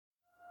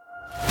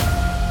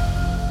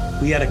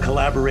We had a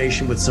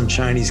collaboration with some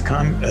Chinese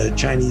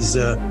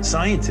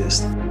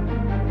scientists.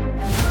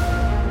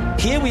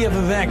 Here we have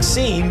a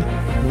vaccine.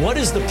 What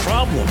is the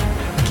problem?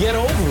 Get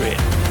over it.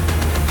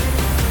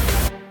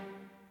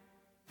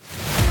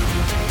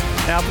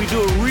 Now, if we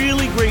do a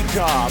really great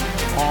job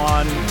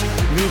on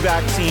new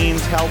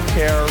vaccines,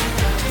 healthcare,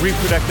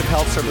 reproductive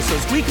health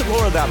services, we could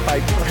lower that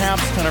by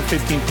perhaps 10 or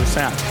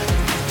 15%.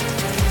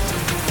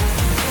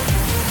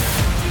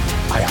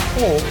 I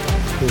hope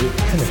that it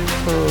can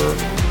occur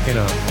in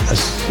a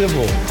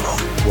civil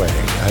way,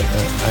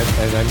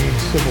 and I mean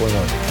civil in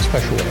a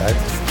special way,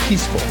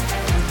 peaceful.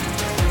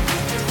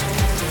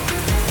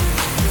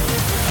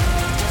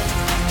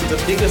 The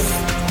biggest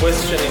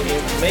question,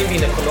 maybe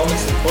in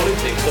economics and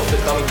politics of the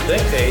coming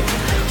decade,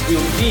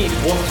 will be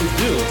what to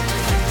do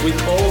with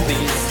all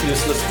these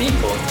useless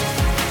people.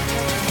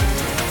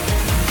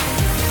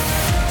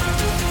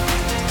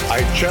 I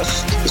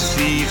just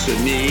see the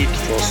need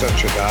for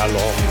such a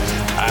dialogue,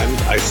 and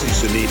I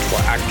see the need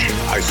for action.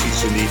 I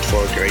see the need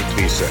for a great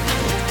reset.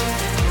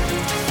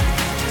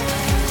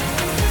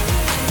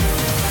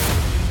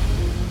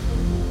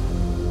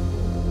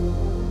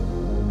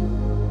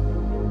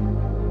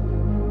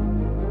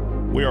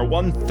 We are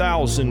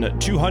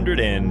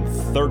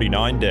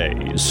 1,239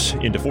 days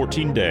into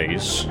 14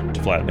 days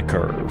to flatten the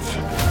curve.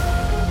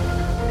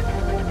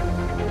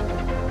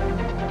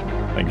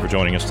 Thank you for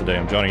joining us today.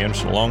 I'm Johnny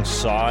Anderson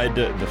alongside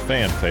the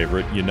fan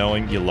favorite, you know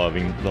him, you love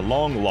him. The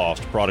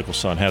long-lost prodigal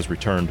son has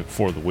returned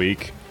for the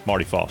week.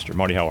 Marty Foster.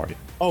 Marty, how are you?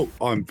 Oh,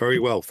 I'm very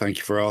well. Thank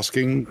you for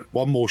asking.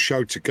 One more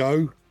show to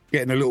go.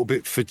 Getting a little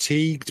bit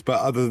fatigued,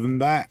 but other than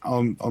that,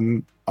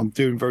 I'm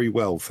doing very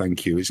well.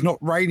 Thank you. It's not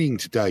raining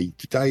today.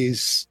 Today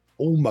is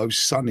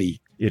almost sunny.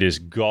 It is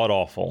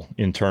god-awful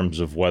in terms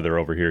of weather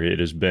over here. It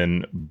has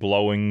been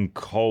blowing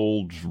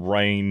cold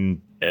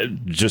rain.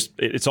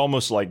 It's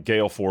almost like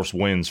gale force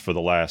winds for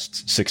the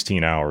last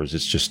 16 hours.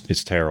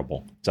 It's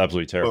terrible. It's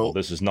absolutely terrible. Well,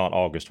 this is not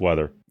August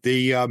weather.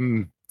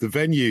 The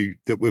venue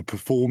that we're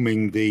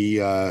performing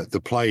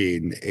the play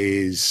in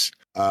is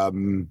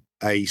a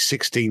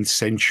 16th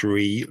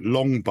century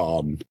long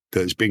barn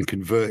that has been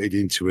converted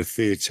into a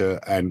theatre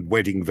and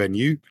wedding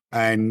venue.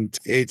 And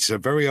it's a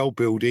very old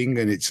building,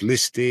 and it's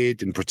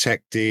listed and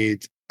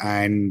protected,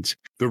 and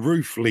the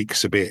roof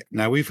leaks a bit.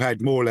 Now, we've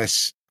had more or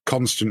less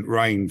constant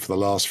rain for the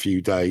last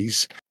few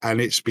days,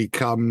 and it's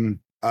become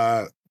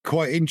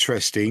quite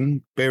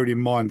interesting, bearing in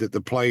mind that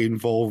the play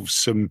involves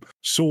some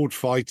sword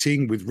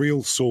fighting with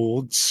real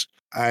swords,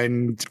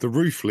 and the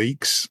roof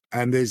leaks,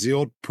 and there's the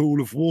odd pool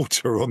of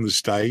water on the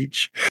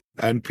stage,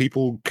 and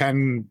people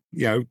can,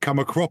 come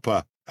a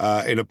cropper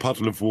in a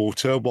puddle of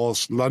water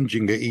whilst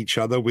lunging at each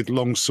other with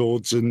long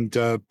swords and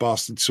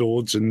bastard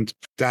swords and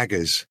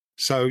daggers.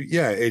 So,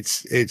 yeah,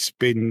 it's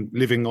been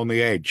living on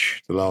the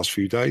edge the last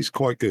few days.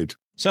 Quite good.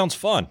 Sounds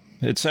fun.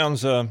 It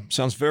sounds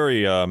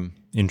very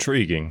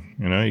intriguing.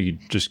 You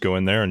just go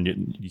in there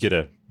and you get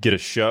a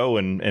show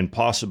and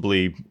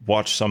possibly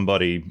watch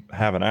somebody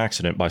have an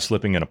accident by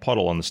slipping in a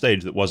puddle on the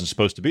stage that wasn't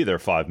supposed to be there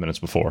 5 minutes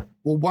before.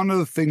 Well, one of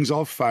the things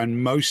I've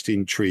found most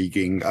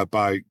intriguing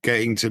about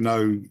getting to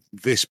know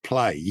this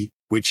play,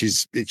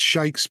 it's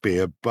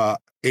Shakespeare,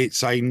 but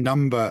it's a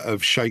number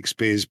of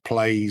Shakespeare's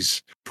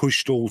plays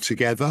pushed all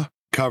together,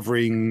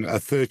 covering a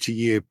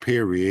 30-year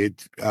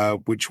period,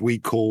 which we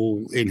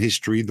call in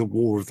history the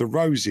War of the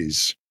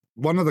Roses.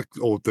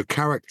 The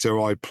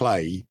character I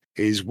play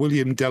is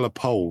William de la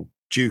Pole,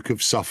 Duke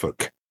of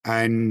Suffolk,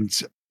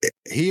 and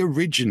he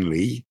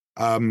originally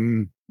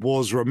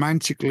was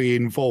romantically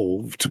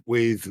involved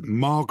with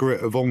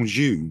Margaret of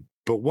Anjou,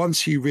 but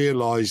once he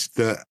realised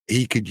that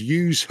he could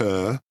use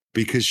her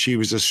because she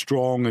was a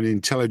strong and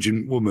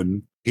intelligent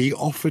woman, he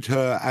offered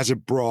her as a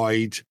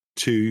bride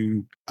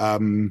to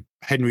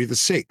Henry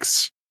VI,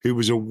 who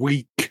was a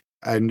weak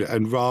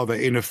and rather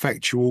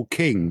ineffectual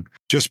king,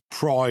 just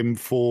prime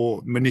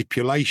for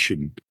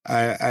manipulation.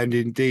 And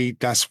indeed,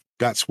 that's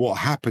what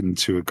happened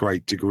to a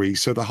great degree.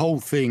 So the whole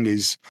thing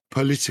is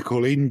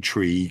political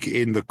intrigue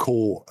in the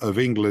court of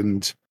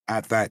England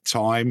at that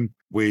time,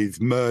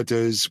 with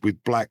murders,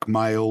 with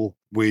blackmail,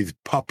 with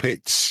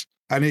puppets.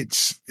 And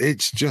it's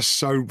just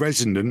so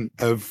resonant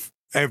of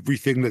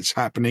everything that's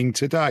happening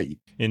today.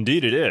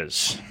 Indeed it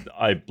is.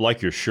 I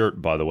like your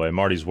shirt, by the way.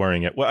 Marty's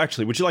wearing it. Well,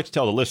 actually, would you like to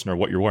tell the listener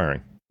what you're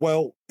wearing?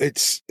 Well,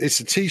 it's a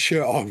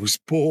T-shirt I was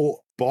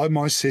bought by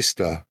my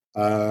sister.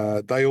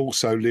 They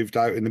also lived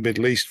out in the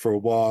Middle East for a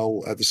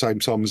while at the same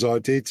time as I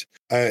did.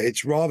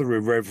 It's rather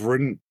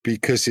irreverent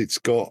because it's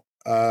got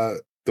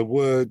the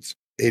words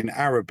in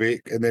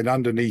Arabic and then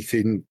underneath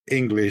in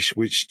English,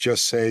 which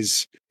just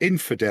says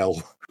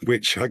infidel,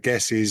 which I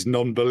guess is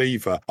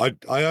non-believer. I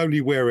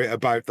only wear it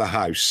about the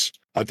house.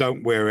 I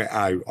don't wear it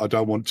out. I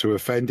don't want to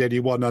offend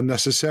anyone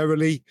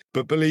unnecessarily.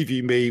 But believe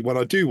you me, when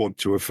I do want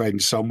to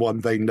offend someone,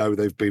 they know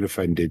they've been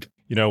offended.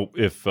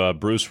 If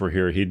Bruce were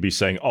here, he'd be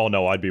saying, oh,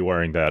 no, I'd be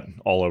wearing that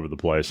all over the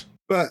place.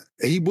 But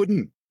he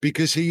wouldn't,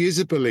 because he is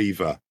a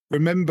believer.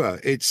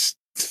 Remember, it's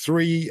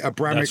 3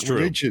 Abrahamic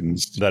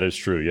religions. That is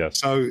true, yes.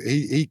 So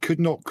he could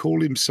not call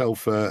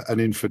himself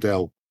an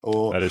infidel.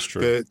 Or that is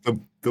true.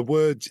 the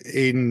word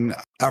in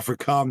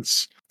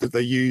Afrikaans that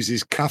they use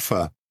is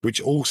kafir, which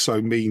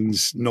also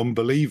means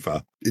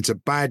non-believer. It's a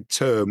bad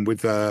term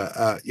with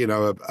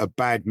a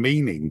bad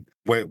meaning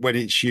when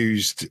it's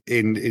used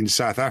in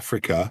South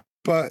Africa.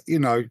 But,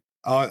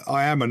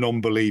 I am a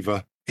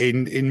non-believer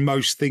in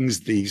most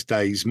things these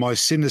days. My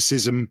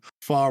cynicism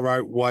far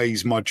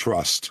outweighs my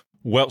trust.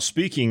 Well,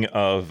 speaking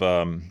of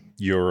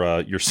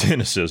your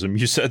cynicism,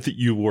 you said that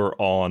you were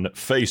on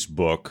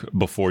Facebook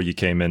before you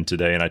came in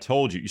today, and I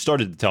told you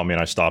started to tell me,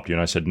 and I stopped you,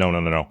 and I said,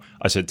 no.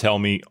 I said, tell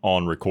me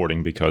on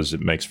recording because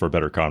it makes for a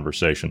better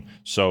conversation.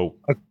 So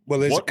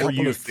what are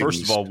you,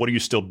 first of all, what are you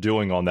still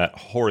doing on that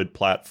horrid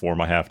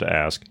platform, I have to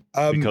ask?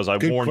 Because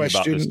I've warned you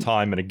about this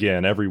time and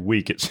again, every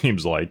week it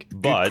seems like.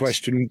 But good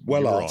question,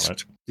 well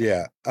asked.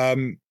 Yeah.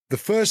 The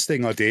first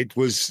thing I did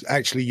was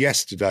actually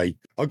yesterday.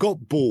 I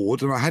got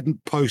bored and I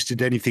hadn't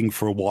posted anything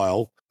for a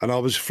while. And I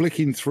was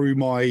flicking through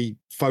my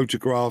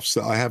photographs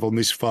that I have on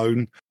this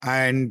phone.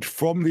 And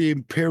from the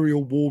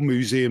Imperial War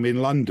Museum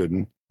in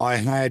London, I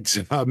had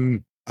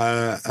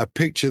a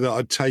picture that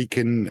I'd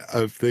taken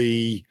of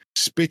the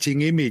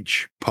spitting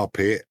image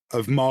puppet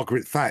of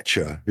Margaret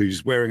Thatcher,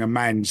 who's wearing a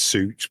man's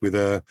suit with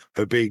a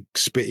big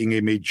spitting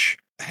image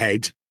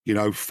head,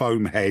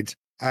 foam head.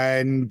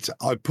 And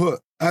I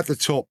put at the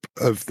top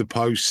of the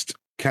post,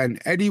 can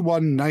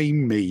anyone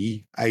name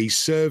me a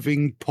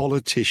serving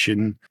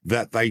politician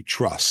that they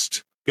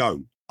trust?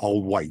 Go,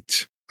 I'll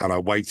wait. And I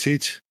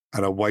waited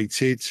and I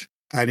waited.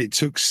 And it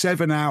took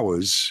 7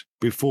 hours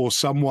before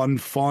someone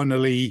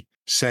finally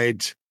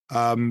said,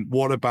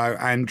 what about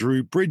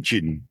Andrew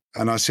Bridgen?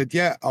 And I said,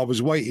 yeah, I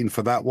was waiting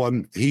for that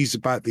one. He's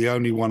about the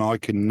only one I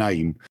can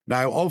name.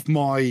 Now, of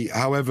my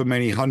however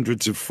many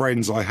hundreds of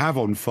friends I have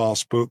on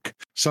Facebook,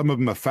 some of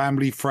them are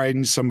family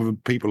friends, some of them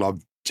people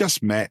I've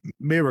just met,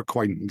 mere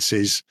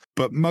acquaintances.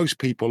 But most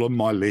people on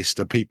my list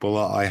are people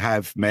that I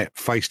have met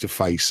face to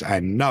face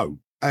and know.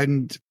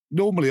 And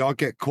normally I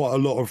get quite a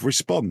lot of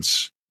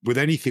response with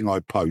anything I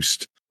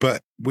post.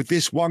 But with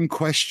this one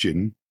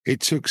question,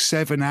 it took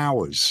 7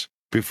 hours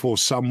before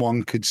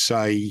someone could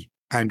say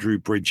Andrew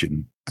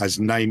Bridgen as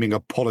naming a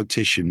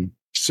politician,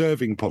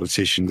 serving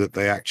politician that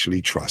they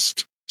actually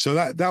trust. So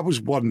that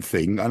was one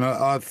thing. And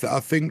I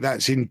think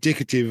that's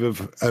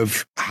indicative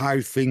of how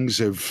things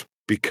have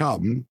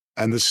become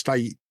and the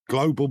state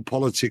global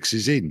politics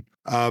is in.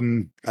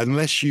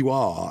 Unless you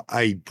are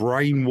a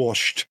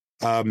brainwashed,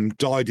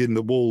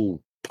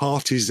 dyed-in-the-wool,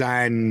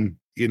 partisan,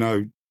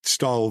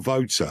 style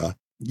voter,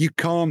 you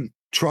can't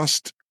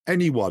trust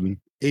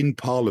anyone in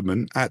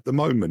Parliament at the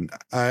moment.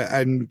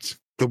 And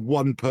the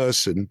one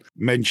person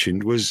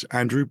mentioned was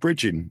Andrew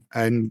Bridgen,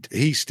 and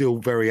he's still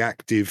very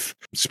active,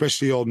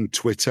 especially on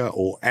Twitter,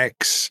 or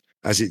X,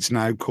 as it's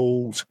now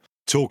called,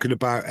 talking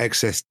about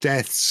excess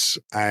deaths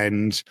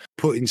and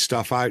putting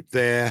stuff out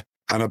there.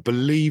 And I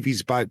believe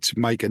he's about to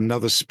make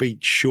another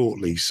speech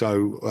shortly.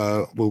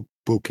 So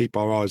we'll keep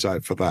our eyes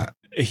out for that.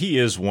 He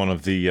is one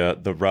of the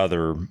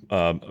rather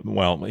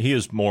he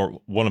is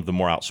one of the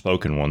more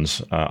outspoken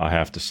ones, I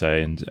have to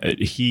say, and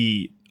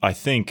I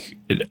think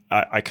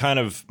I kind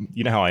of,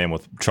 how I am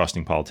with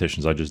trusting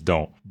politicians, I just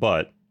don't.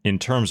 But in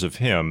terms of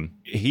him,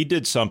 he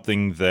did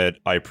something that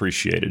I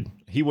appreciated.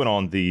 He went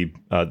on the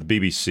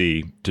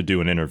BBC to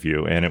do an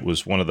interview, and it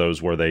was one of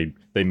those where they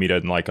meet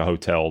in like a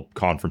hotel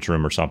conference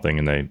room or something,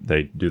 and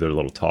they do their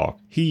little talk.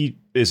 He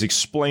is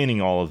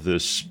explaining all of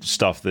this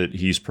stuff that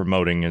he's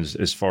promoting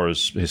as far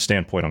as his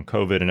standpoint on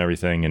COVID and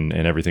everything, and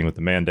everything with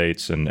the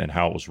mandates and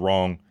how it was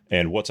wrong,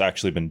 and what's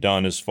actually been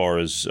done as far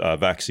as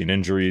vaccine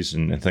injuries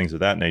and things of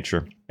that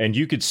nature. And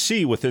you could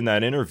see within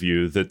that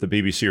interview that the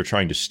BBC are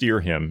trying to steer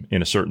him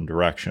in a certain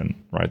direction,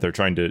 right? They're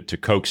trying to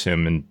coax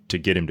him and to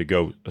get him to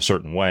go a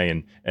certain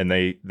way. And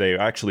they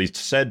actually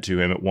said to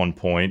him at one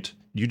point,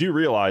 you do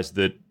realize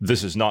that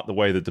this is not the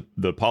way that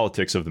the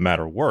politics of the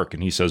matter work.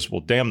 And he says,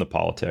 well, damn the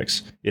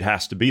politics. It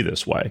has to be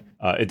this way.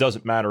 It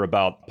doesn't matter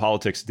about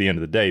politics at the end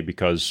of the day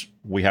because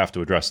we have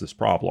to address this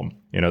problem.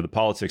 The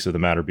politics of the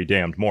matter be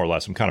damned, more or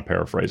less. I'm kind of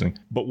paraphrasing.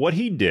 But what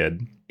he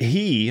did,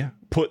 he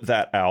put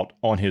that out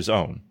on his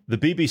own. The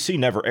BBC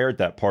never aired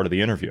that part of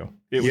the interview.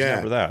 It was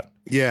never that.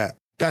 Yeah.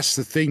 That's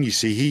the thing, you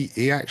see.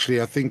 He actually,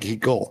 I think he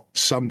got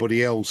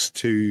somebody else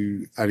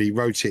and he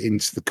wrote it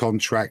into the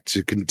contract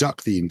to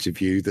conduct the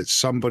interview, that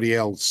somebody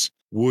else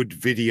would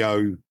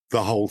video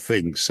the whole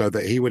thing so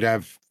that he would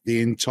have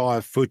the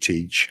entire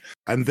footage,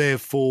 and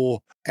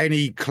therefore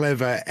any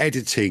clever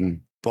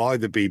editing by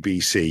the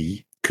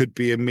BBC could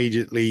be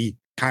immediately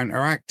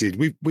counteracted.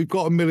 We've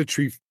got a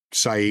military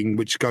saying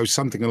which goes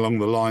something along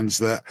the lines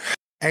that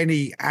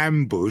any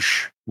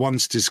ambush,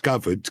 once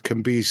discovered,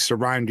 can be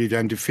surrounded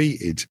and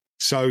defeated.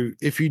 So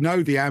if you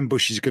know the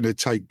ambush is going to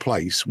take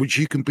place, which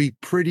you can be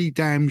pretty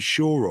damn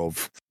sure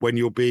of when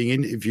you're being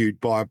interviewed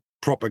by a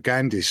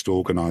propagandist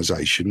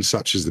organisation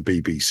such as the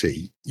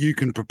BBC, you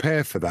can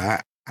prepare for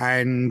that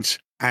and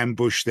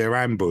ambush their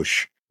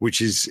ambush, which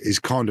is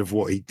kind of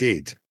what he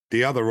did.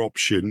 The other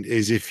option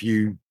is if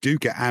you do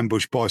get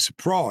ambushed by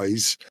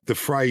surprise, the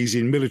phrase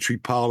in military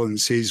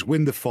parlance is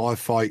win the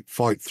firefight,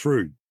 fight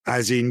through.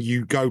 as in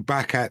you go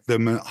back at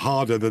them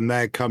harder than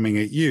they're coming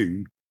at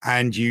you,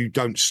 and you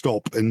don't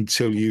stop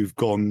until you've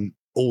gone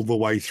all the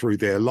way through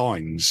their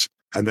lines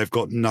and they've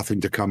got nothing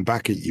to come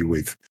back at you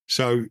with.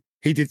 So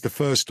he did the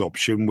first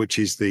option, which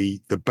is the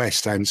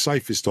best and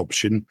safest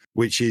option,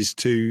 which is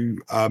to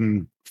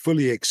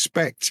fully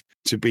expect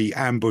to be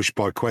ambushed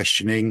by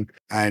questioning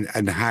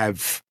and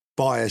have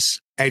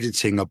bias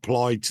editing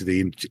applied to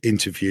the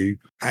interview.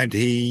 And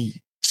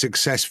he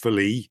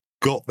successfully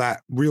got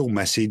that real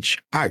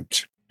message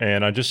out.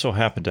 And I just so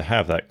happen to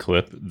have that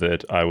clip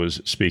that I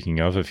was speaking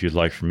of, if you'd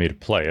like for me to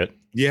play it.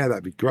 Yeah,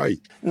 that'd be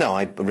great. No,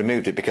 I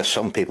removed it because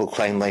some people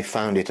claim they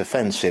found it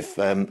offensive.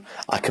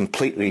 I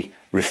completely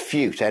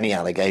refute any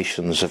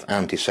allegations of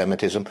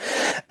anti-Semitism,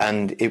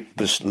 and it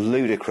was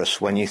ludicrous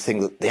when you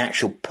think that the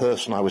actual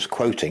person I was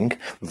quoting,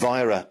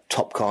 via a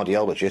top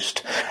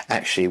cardiologist,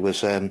 actually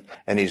was an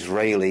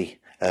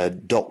Israeli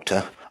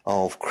doctor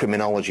of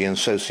criminology and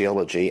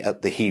sociology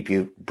at the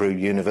Hebrew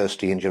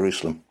University in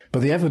Jerusalem.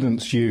 But the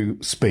evidence you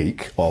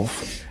speak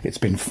of, it's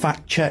been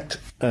fact-checked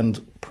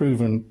and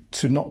proven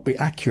to not be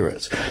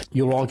accurate.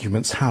 Your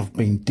arguments have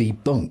been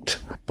debunked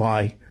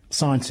by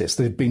scientists.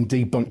 They've been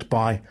debunked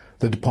by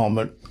the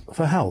Department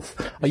for Health.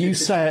 Are you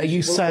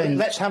saying?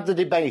 Let's have the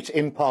debate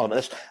in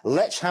Parliament.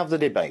 Let's have the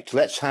debate.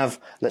 Let's have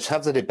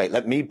the debate.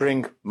 Let me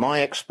bring my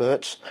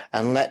experts,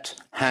 and let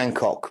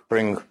Hancock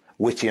bring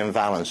Whitty and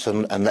Valance,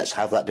 and let's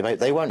have that debate.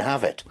 They won't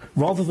have it.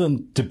 Rather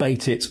than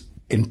debate it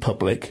in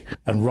public,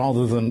 and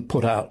rather than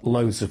put out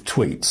loads of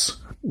tweets,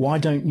 why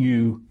don't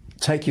you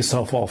take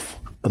yourself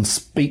off and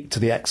speak to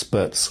the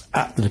experts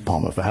at the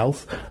Department for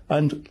Health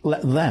and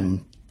let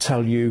them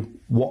tell you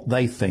what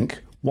they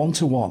think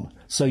one-to-one,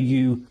 so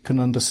you can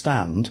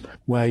understand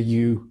where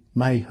you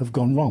may have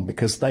gone wrong,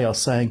 because they are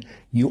saying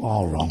you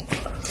are wrong.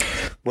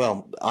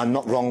 Well, I'm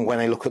not wrong when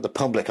I look at the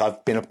public.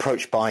 I've been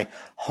approached by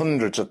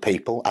hundreds of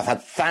people. I've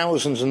had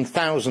thousands and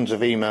thousands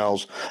of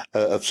emails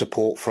of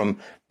support from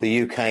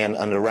the UK and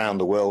around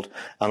the world.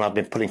 And I've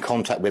been put in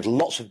contact with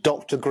lots of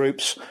doctor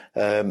groups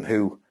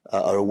who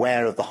are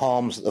aware of the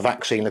harms that the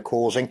vaccine are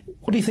causing.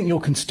 What do you think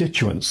your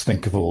constituents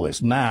think of all this?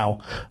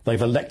 Now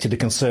they've elected a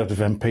Conservative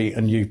MP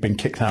and you've been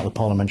kicked out of the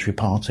parliamentary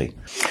party.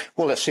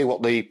 Well, let's see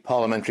what the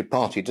parliamentary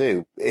party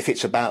do. If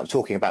it's about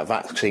talking about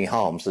vaccine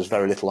harms, there's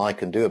very little I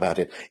can do about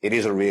it. It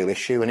is a real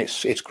issue, and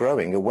it's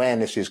growing.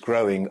 Awareness is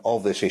growing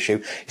of this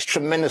issue. It's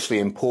tremendously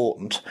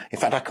important. In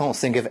fact, I can't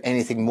think of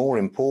anything more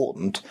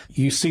important.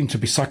 You seem to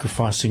be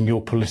sacrificing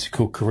your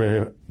political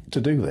career to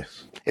do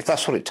this. If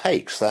that's what it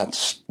takes,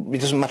 it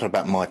doesn't matter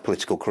about my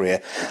political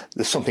career.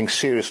 There's something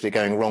seriously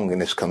going wrong in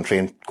this country,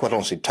 and quite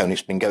honestly, Tony,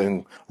 it's been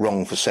going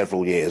wrong for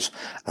several years,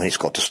 and it's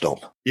got to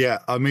stop. Yeah,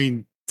 I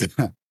mean,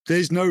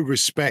 there's no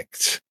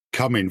respect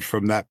coming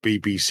from that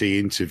BBC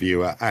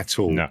interviewer at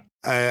all. No.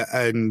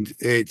 And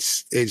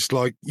it's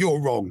like, you're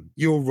wrong,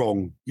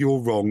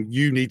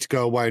 you need to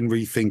go away and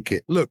rethink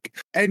it. Look,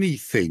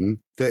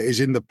 anything that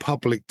is in the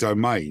public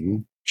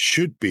domain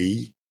should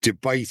be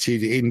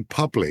debated in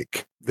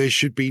public. There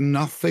should be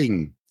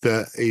nothing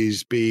that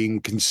is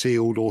being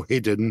concealed or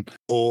hidden,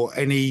 or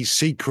any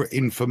secret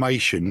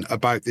information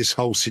about this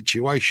whole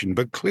situation.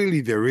 But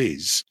clearly there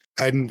is.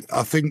 And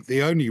I think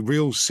the only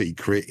real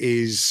secret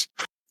is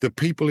the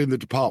people in the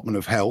Department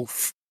of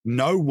Health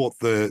know what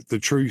the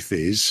truth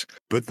is,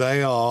 but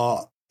they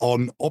are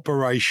on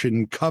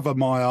Operation Cover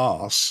My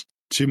Arse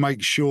to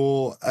make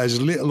sure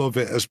as little of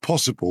it as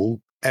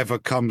possible ever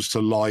comes to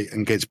light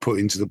and gets put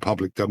into the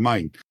public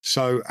domain.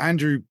 So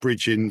Andrew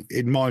Bridgen,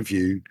 in my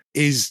view,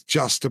 is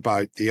just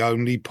about the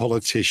only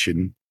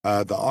politician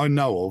that I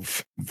know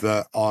of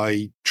that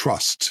I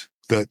trust,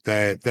 that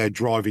they're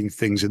driving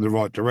things in the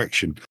right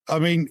direction. I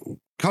mean,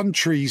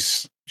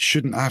 countries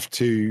shouldn't have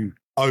to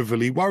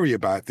overly worry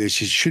about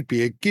this. It should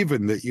be a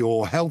given that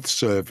your health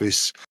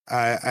service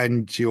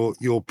and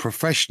your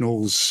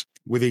professionals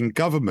within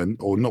government,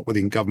 or not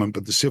within government,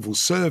 but the civil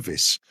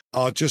service,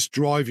 are just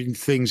driving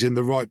things in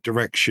the right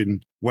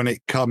direction when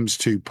it comes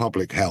to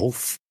public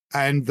health.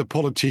 And the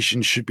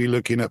politicians should be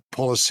looking at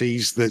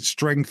policies that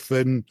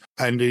strengthen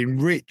and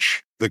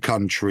enrich the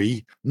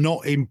country,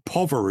 not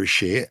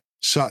impoverish it,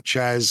 such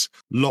as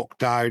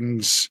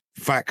lockdowns,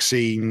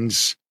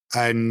 vaccines,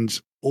 and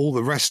all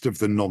the rest of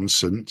the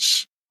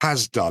nonsense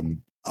has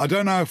done. I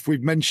don't know if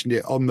we've mentioned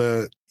it on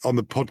the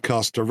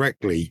podcast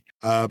directly,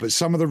 but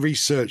some of the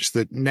research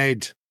that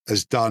Ned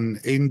has done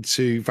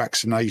into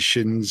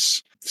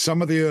vaccinations,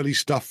 some of the early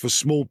stuff for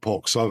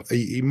smallpox,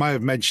 he may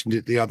have mentioned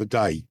it the other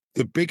day.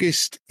 The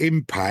biggest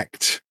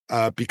impact,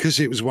 because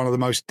it was one of the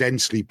most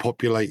densely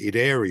populated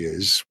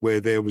areas where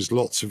there was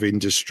lots of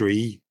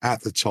industry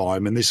at the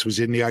time, and this was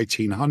in the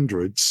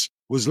 1800s,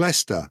 was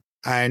Leicester.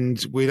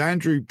 And with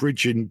Andrew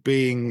Bridgen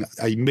being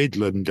a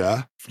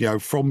Midlander,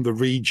 from the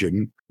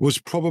region, was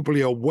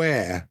probably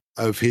aware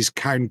of his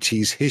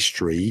county's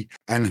history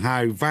and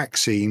how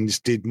vaccines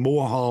did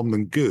more harm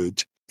than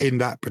good in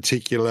that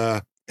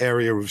particular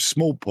area of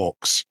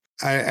smallpox.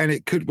 And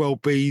it could well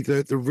be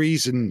that the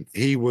reason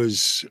he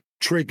was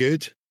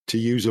triggered, to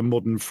use a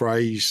modern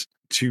phrase,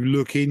 to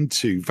look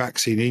into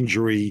vaccine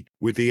injury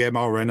with the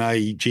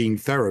mRNA gene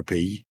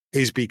therapy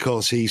is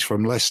because he's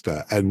from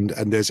Leicester and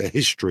there's a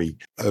history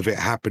of it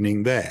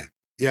happening there.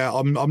 Yeah,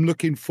 I'm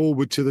looking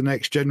forward to the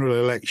next general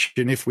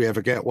election, if we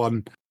ever get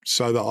one,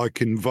 so that I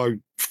can vote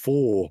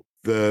for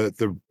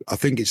the I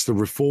think it's the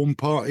Reform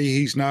Party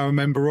he's now a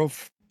member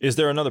of. Is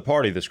there another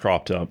party that's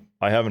cropped up?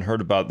 I haven't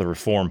heard about the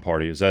Reform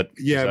Party. Is that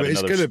but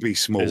it's going to be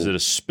small. Is it a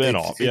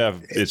spin-off?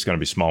 It's going to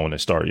be small when they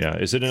start. Yeah.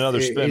 Is it another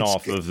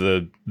spin-off of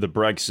the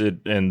Brexit,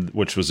 and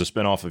which was a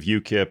spin-off of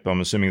UKIP?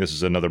 I'm assuming this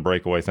is another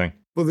breakaway thing.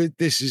 Well,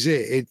 this is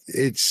it.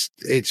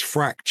 It's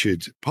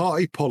fractured.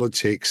 Party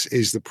politics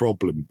is the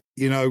problem.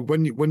 You know,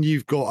 when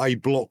you've got a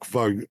block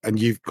vote and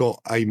you've got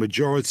a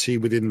majority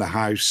within the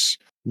House,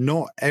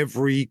 not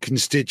every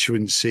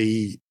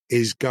constituency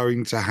is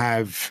going to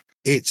have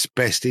its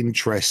best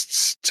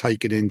interests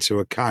taken into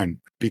account,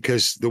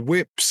 because the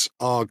whips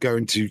are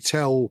going to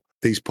tell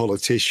these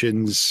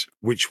politicians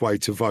which way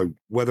to vote,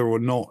 whether or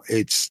not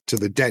it's to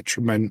the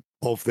detriment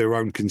of their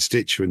own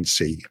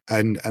constituency.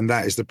 And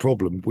that is the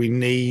problem. We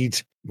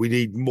need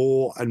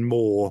more and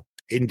more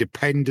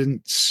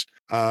independence,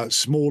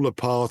 smaller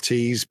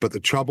parties. But the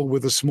trouble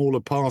with a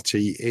smaller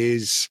party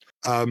is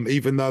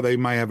even though they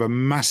may have a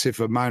massive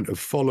amount of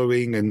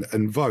following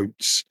and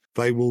votes,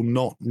 they will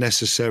not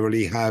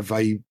necessarily have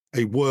a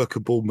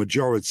workable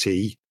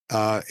majority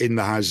in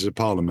the Houses of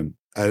Parliament.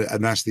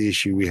 And that's the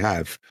issue we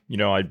have. You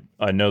know,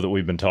 I know that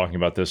we've been talking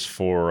about this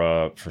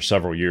for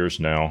several years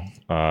now,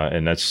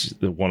 and that's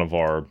one of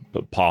our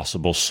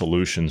possible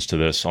solutions to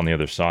this. On the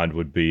other side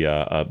would be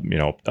a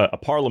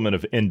parliament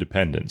of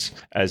independence,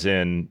 as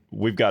in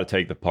we've got to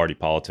take the party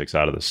politics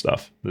out of this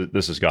stuff.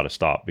 This has got to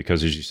stop,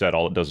 because, as you said,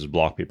 all it does is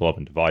block people up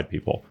and divide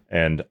people.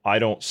 And I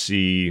don't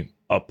see,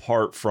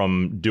 apart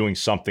from doing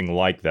something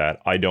like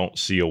that, I don't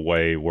see a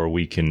way where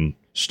we can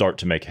start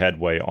to make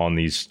headway on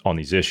these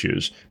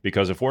issues.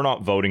 Because if we're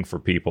not voting for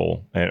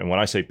people, and when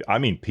I say, I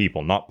mean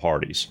people, not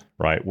parties,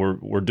 right?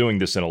 We're doing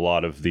this in a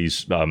lot of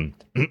these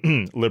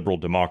liberal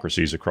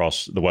democracies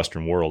across the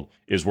Western world,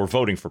 is we're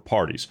voting for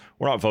parties.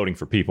 We're not voting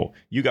for people.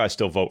 You guys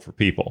still vote for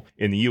people.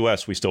 In the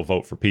US, we still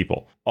vote for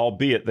people,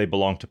 albeit they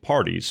belong to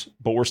parties,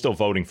 but we're still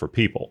voting for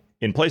people.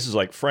 In places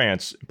like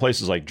France,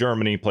 places like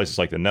Germany, places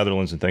like the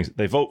Netherlands and things,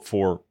 they vote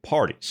for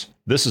parties.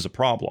 This is a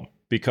problem,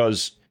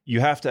 because you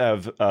have to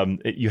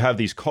have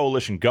these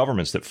coalition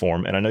governments that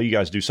form, and I know you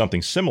guys do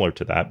something similar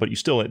to that, but you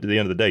still, at the end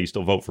of the day, you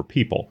still vote for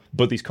people.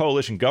 But these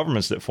coalition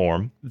governments that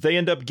form, they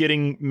end up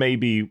getting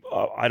maybe,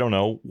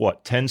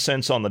 10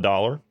 cents on the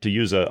dollar, to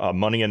use a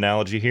money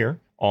analogy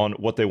here, on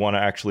what they want to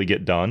actually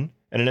get done.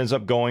 And it ends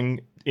up going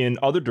in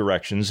other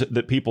directions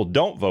that people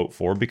don't vote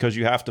for, because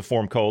you have to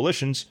form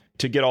coalitions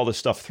to get all this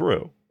stuff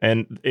through.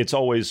 And it's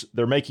always,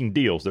 they're making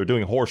deals. They're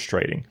doing horse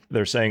trading.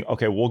 They're saying,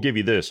 okay, we'll give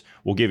you this.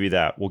 We'll give you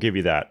that. We'll give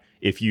you that,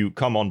 if you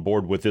come on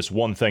board with this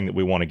one thing that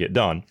we want to get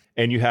done.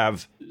 And you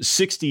have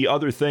 60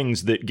 other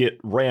things that get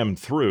rammed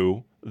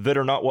through that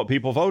are not what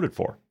people voted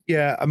for.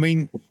 Yeah, I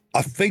mean,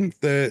 I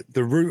think the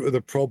root of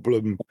the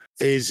problem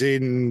is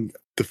in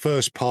the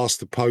first past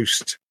the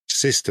post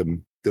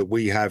system that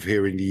we have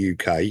here in the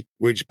UK,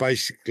 which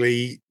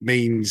basically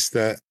means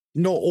that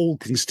not all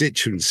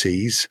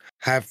constituencies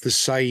have the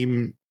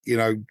same,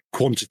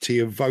 quantity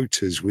of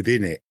voters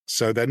within it.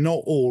 So they're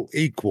not all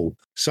equal.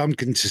 Some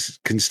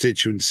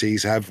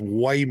constituencies have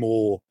way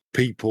more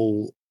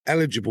people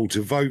eligible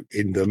to vote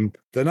in them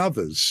than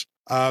others.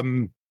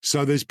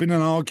 So there's been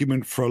an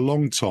argument for a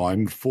long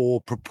time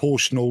for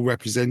proportional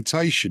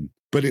representation,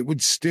 but it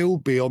would still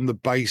be on the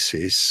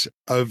basis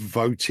of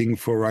voting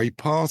for a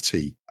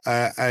party.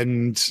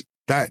 And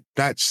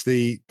that's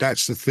the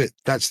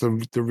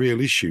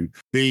real issue.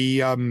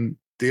 The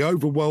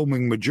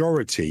overwhelming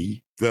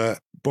majority that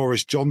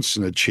Boris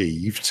Johnson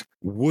achieved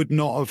would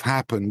not have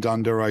happened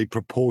under a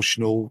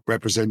proportional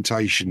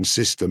representation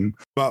system,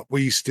 but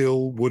we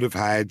still would have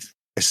had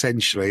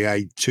essentially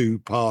a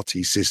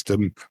two-party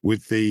system,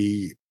 with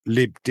the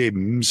Lib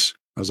Dems,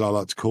 as I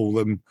like to call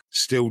them,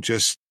 still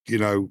just,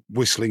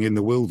 whistling in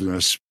the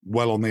wilderness,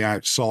 well on the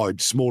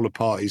outside. Smaller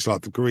parties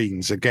like the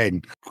Greens,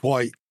 again,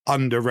 quite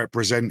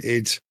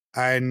underrepresented.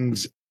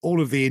 And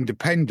all of the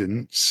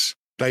independents,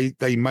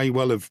 they may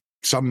well have,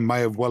 some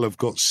may have well have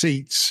got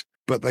seats,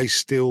 but they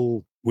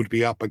still would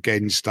be up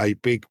against a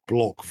big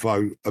block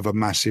vote of a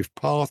massive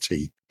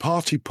party.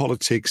 Party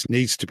politics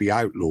needs to be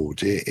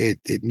outlawed.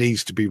 It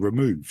needs to be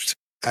removed.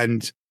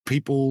 And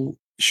people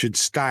should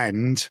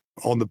stand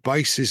on the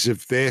basis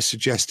of their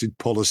suggested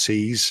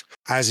policies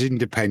as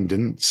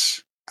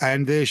independents.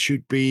 And there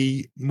should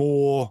be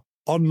more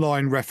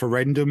online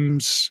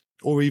referendums,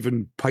 or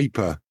even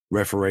paper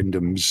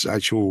referendums,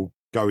 actual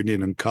going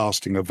in and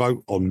casting a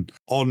vote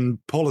on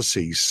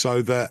policies,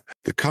 so that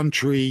the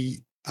country,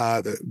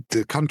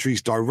 the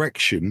country's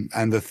direction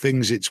and the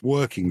things it's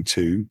working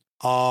to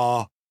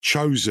are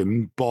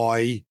chosen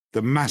by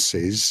the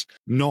masses,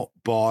 not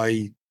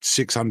by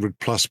 600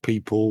 plus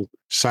people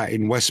sat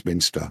in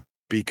Westminster,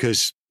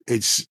 because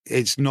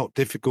it's not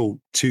difficult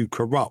to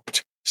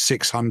corrupt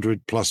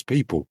 600 plus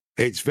people.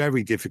 It's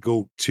very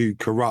difficult to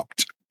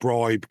corrupt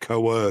bribe,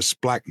 coerce,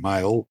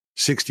 blackmail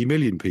 60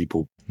 million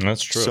people.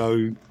 That's true.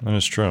 So that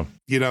is true.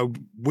 You know,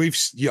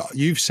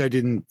 you've said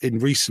in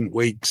recent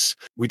weeks,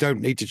 we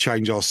don't need to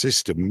change our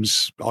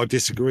systems. I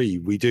disagree.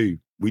 We do.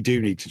 We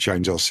do need to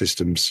change our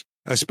systems,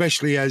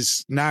 especially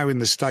as now in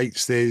the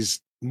States, there's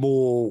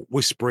more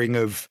whispering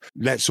of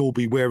let's all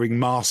be wearing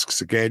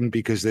masks again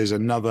because there's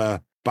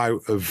another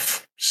bout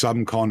of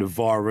some kind of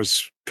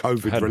virus,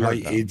 COVID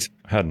related.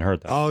 Hadn't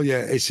heard that. Oh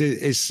yeah,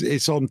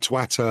 it's on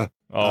Twitter.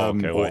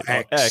 Or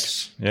X.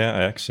 X. Yeah,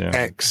 X. Yeah.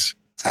 X.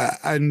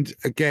 And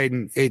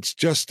again, it's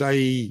just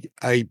a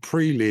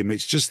prelim.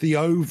 It's just the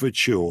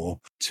overture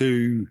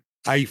to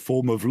a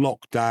form of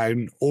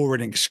lockdown or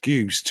an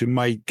excuse to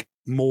make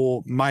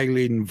more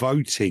mail-in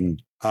voting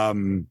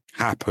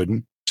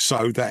happen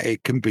so that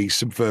it can be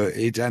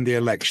subverted and the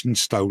election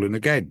stolen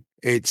again.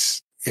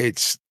 It's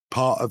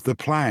part of the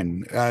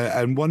plan.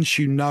 And once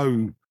you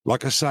know,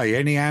 like I say,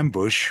 any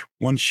ambush,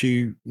 once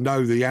you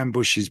know the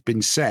ambush has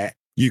been set,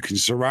 you can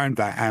surround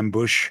that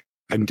ambush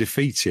and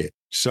defeat it.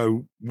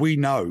 So we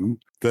know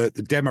that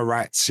the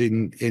Democrats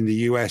in the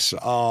US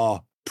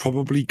are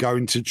probably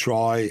going to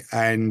try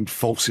and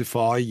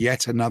falsify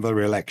yet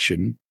another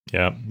election.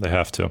 Yeah, they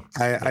have to.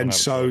 And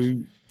so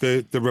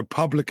the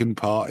Republican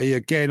Party,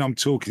 again, I'm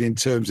talking in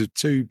terms of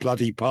two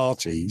bloody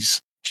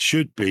parties,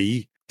 should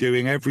be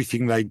doing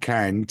everything they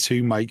can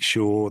to make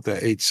sure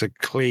that it's a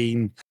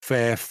clean,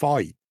 fair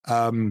fight.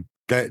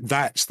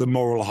 That's the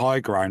moral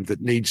high ground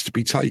that needs to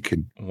be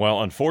taken.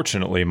 Well,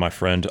 unfortunately, my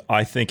friend,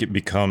 I think it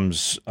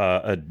becomes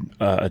a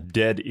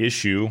dead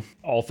issue,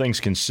 all things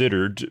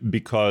considered,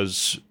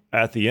 because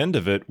at the end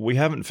of it, we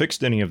haven't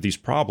fixed any of these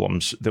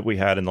problems that we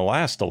had in the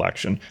last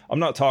election. I'm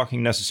not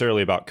talking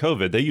necessarily about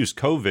COVID. They used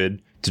COVID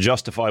to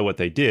justify what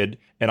they did.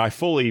 And I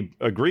fully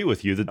agree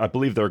with you that I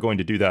believe they're going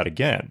to do that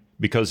again,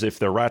 because if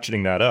they're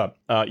ratcheting that up,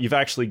 you've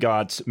actually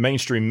got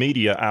mainstream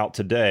media out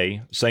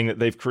today saying that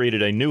they've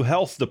created a new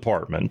health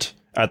department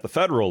at the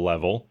federal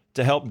level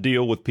to help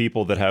deal with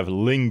people that have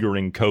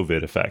lingering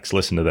COVID effects.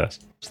 Listen to this.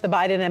 The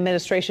Biden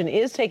administration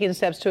is taking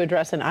steps to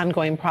address an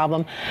ongoing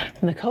problem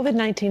from the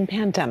COVID-19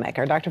 pandemic.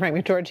 Our Dr. Frank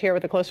McGeorge here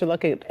with a closer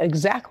look at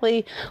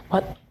exactly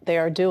what they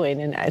are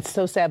doing. And it's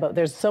so sad, but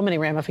there's so many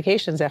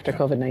ramifications after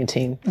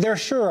COVID-19. There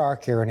sure are,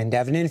 Karen and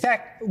Devin. In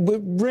fact,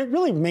 it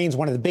really remains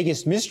one of the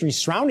biggest mysteries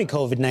surrounding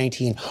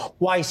COVID-19.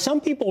 Why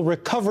some people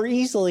recover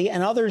easily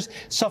and others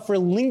suffer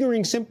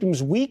lingering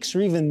symptoms weeks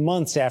or even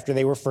months after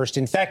they were first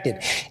infected.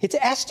 It's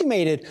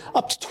estimated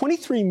up to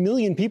 23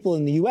 million people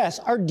in the U.S.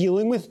 are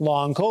dealing with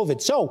long COVID.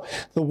 So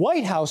the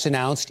White House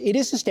announced it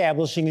is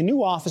establishing a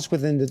new office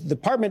within the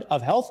Department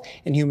of Health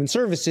and Human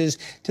Services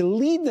to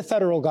lead the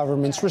federal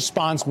government's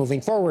response moving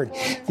forward.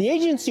 The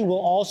agency will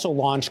also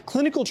launch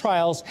clinical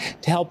trials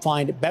to help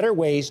find better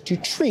ways to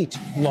treat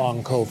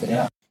long COVID.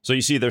 Yeah. So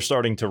you see, they're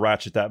starting to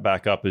ratchet that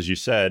back up, as you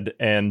said,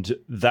 and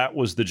that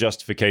was the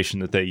justification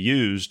that they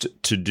used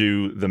to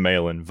do the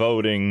mail-in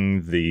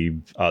voting, the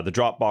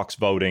drop box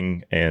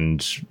voting,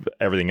 and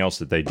everything else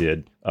that they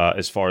did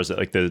as far as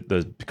like the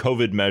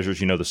COVID measures,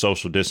 the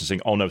social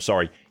distancing. Oh, no,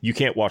 sorry, you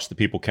can't watch the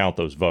people count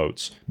those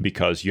votes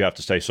because you have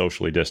to stay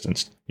socially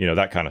distanced,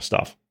 that kind of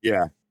stuff.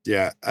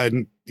 Yeah.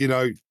 And,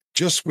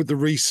 just with the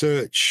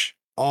research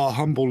our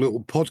humble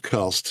little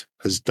podcast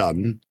has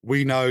done,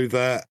 we know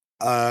that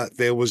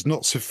there was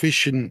not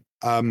sufficient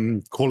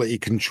quality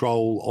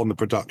control on the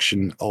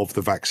production of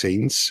the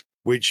vaccines,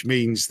 which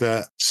means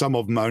that some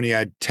of them only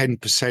had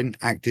 10%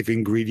 active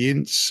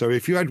ingredients. So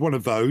if you had one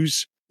of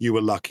those, you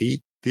were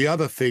lucky. The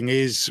other thing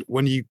is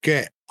when you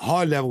get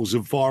high levels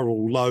of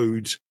viral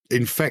load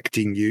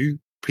infecting you,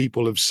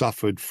 people have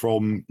suffered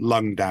from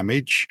lung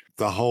damage,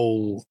 the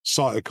whole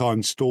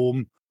cytokine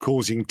storm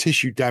causing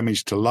tissue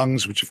damage to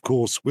lungs, which of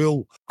course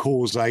will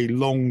cause a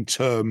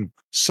long-term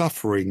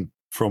suffering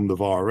from the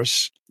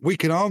virus. We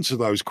can answer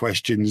those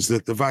questions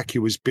that the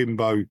vacuous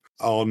bimbo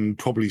on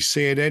probably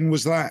CNN,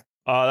 was that?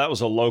 That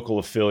was a local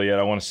affiliate.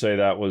 I want to say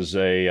that was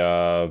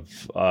it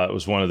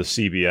was one of the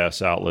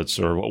CBS outlets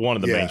or one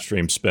of the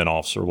mainstream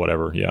spinoffs or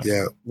whatever.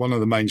 Yeah, one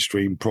of the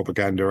mainstream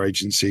propaganda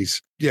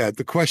agencies. Yeah,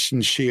 the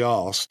questions she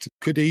asked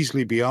could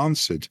easily be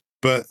answered,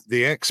 but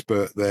the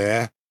expert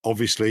there,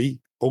 obviously,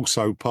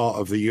 also part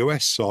of the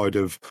US side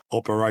of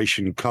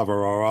Operation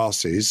Cover Our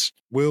Asses,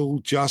 will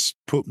just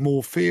put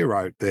more fear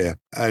out there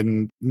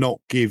and not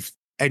give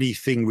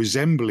anything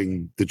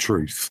resembling the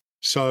truth.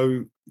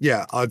 So,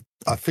 yeah, I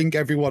think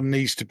everyone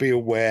needs to be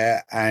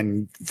aware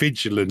and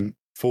vigilant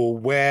for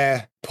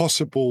where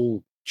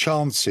possible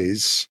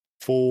chances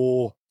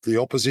for the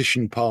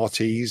opposition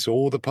parties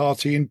or the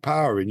party in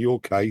power, in your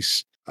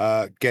case,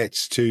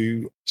 gets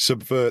to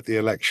subvert the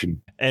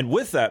election. And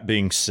with that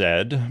being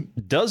said,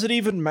 does it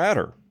even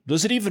matter?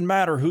 Does it even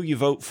matter who you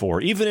vote for?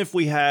 Even if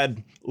we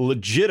had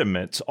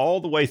legitimate all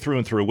the way through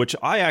and through, which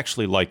I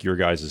actually like your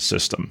guys'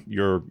 system,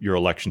 your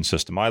election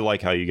system. I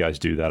like how you guys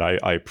do that.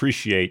 I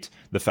appreciate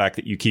the fact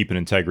that you keep an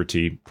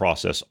integrity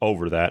process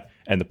over that,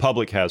 and the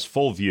public has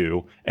full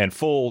view and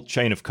full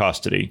chain of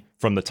custody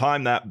from the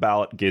time that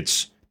ballot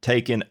gets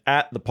taken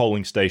at the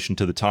polling station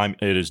to the time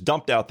it is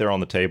dumped out there on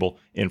the table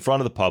in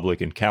front of the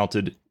public and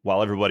counted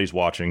while everybody's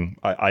watching.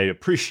 I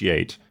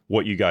appreciate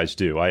what you guys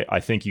do. I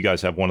think you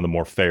guys have one of the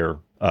more fair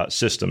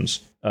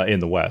systems in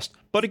the West.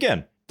 But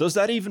again, does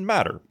that even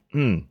matter?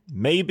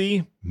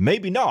 Maybe,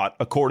 maybe not,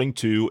 according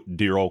to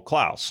dear old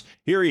Klaus.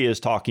 Here he is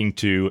talking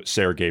to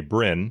Sergey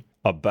Brin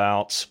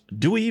about,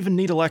 do we even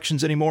need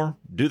elections anymore?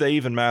 Do they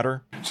even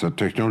matter? The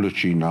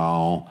technology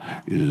now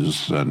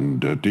is, and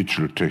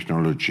digital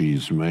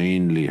technologies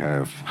mainly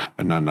have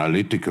an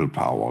analytical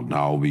power.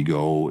 Now we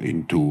go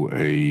into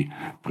a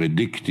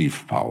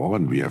predictive power,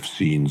 and we have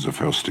seen the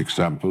first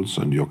examples,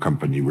 and your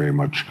company very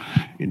much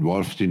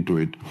involved into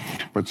it.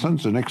 But then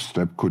the next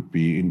step could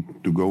be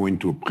to go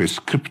into a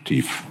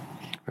prescriptive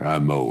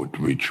mode,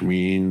 which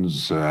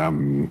means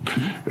you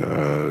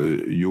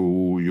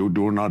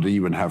do not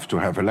even have to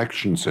have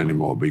elections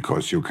anymore,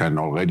 because you can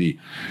already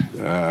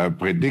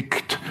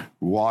predict,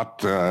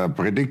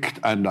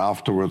 and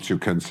afterwards you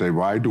can say,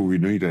 why do we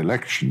need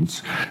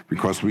elections?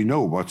 Because we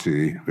know what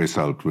the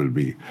result will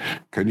be.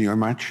 Can you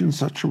imagine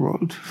such a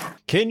world?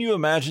 Can you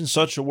imagine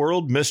such a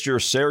world,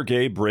 Mr.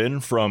 Sergey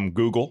Brin from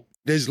Google?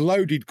 There's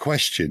loaded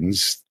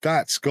questions.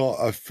 That's got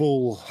a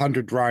full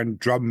 100-round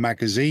drum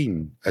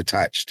magazine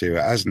attached to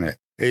it, hasn't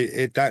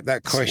it?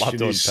 That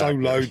question is so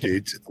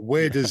loaded.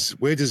 Where does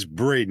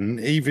Brin,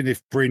 even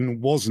if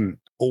Brin wasn't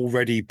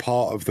already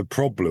part of the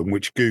problem,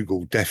 which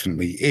Google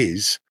definitely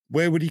is,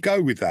 where would he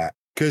go with that?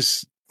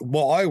 Because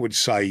what I would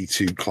say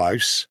to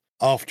Klaus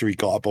after he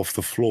got up off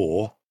the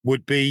floor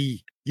would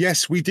be,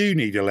 yes, we do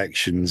need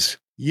elections.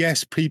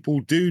 Yes, people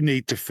do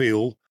need to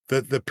feel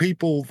that the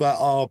people that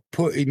are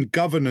put in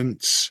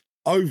governance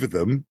over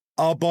them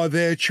are by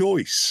their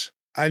choice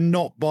and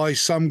not by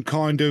some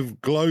kind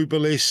of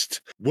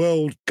globalist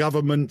world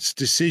government's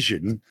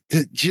decision.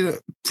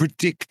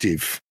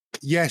 Predictive.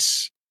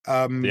 Yes. The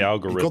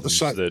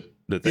algorithms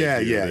that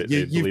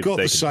they You've got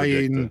the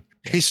saying,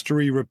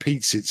 history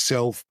repeats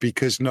itself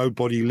because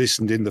nobody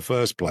listened in the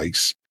first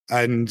place.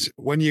 And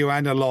when you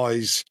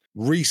analyze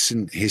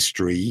recent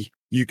history,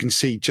 you can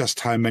see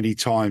just how many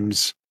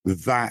times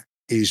that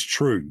is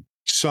true.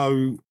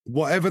 So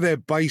whatever they're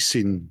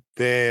basing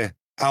their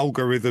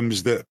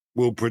algorithms that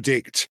will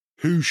predict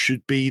who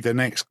should be the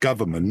next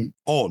government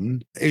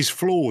on is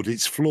flawed.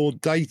 It's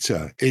flawed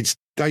data. It's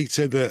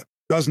data that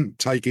doesn't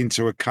take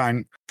into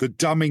account the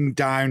dumbing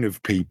down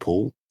of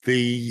people,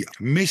 the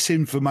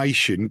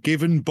misinformation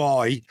given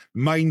by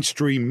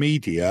mainstream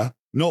media,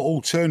 not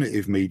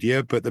alternative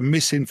media, but the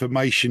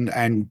misinformation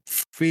and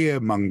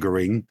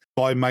fear-mongering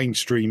by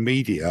mainstream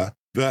media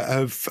that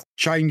have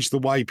changed the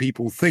way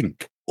people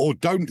think or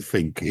don't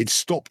think. It's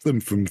stopped them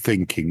from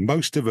thinking.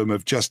 Most of them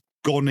have just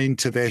gone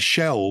into their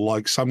shell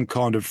like some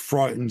kind of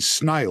frightened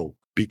snail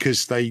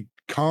because they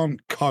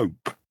can't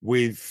cope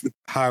with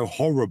how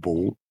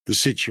horrible the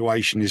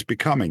situation is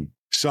becoming.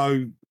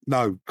 So,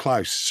 no,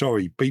 Klaus,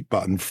 sorry, beat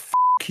button,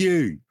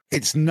 you.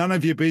 It's none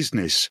of your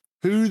business.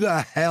 Who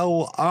the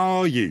hell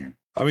are you?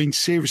 I mean,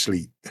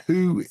 seriously,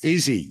 who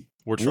is he?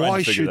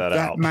 Why should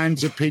that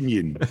man's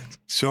opinion?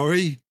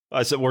 Sorry?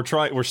 I said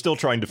we're still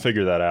trying to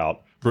figure that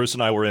out. Bruce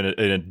and I were in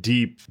a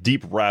deep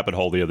rabbit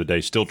hole the other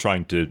day, still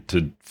trying to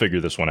figure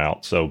this one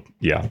out. So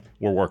yeah,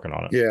 we're working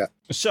on it. Yeah.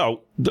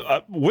 So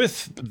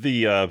with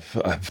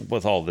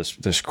all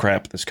this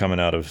crap that's coming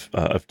out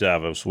of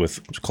Davos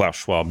with Klaus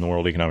Schwab and the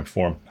World Economic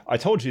Forum, I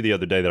told you the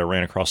other day that I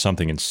ran across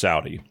something in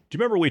Saudi. Do you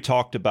remember we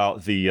talked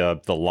about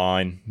the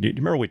line? Do you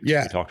remember we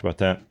talked about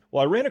that?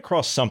 Well, I ran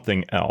across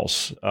something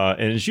else,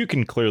 and as you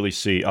can clearly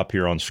see up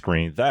here on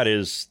screen, that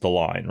is the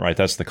line, right?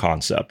 That's the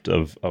concept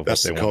of what they want to do.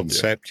 That's the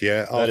concept,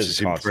 yeah.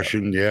 Artist's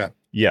impression, yeah.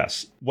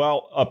 Yes.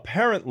 Well,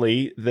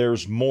 apparently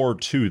there's more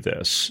to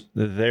this.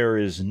 There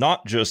is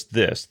not just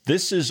this.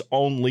 This is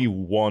only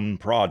one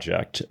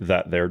project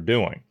that they're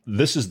doing.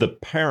 This is the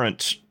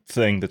parent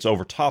thing that's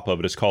over top of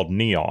it. It's called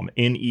NEOM,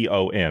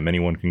 N-E-O-M.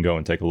 Anyone can go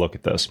and take a look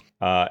at this.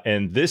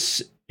 And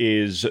this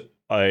is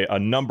a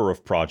number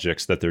of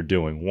projects that they're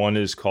doing. One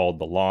is called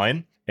The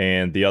Line,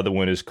 and the other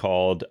one is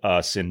called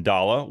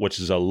Sindala, which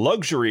is a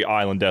luxury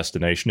island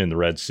destination in the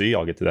Red Sea.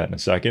 I'll get to that in a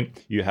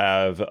second. You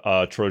have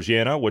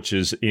Trojana, which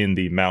is in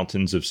the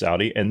mountains of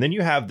Saudi. And then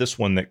you have this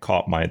one that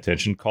caught my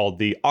attention called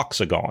the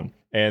Oxagon.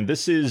 And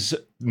this is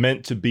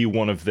meant to be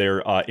one of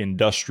their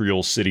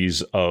industrial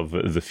cities of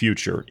the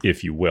future,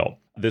 if you will.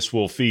 This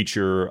will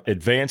feature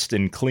advanced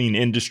and clean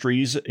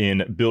industries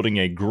in building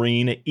a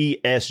green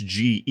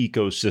ESG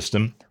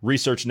ecosystem,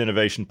 research and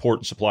innovation, port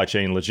and supply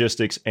chain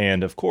logistics,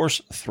 and, of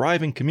course,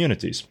 thriving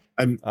communities.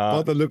 And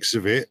by the looks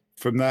of it,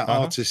 from that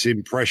artist's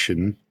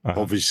impression,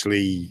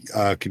 obviously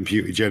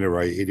computer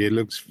generated, it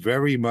looks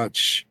very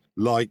much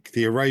like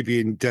the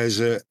Arabian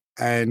Desert,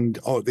 and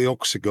the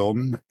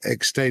Oxagon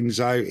extends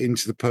out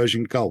into the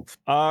Persian Gulf.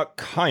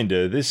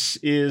 Kinda. This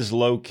is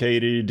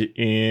located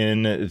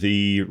in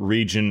the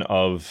region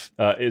of,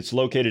 it's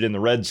located in the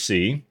Red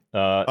Sea,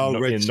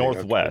 Red in Sea,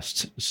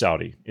 northwest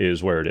Saudi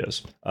is where it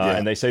is.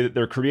 And they say that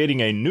they're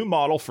creating a new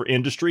model for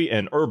industry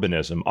and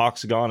urbanism.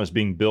 Oxagon is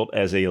being built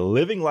as a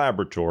living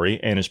laboratory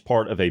and is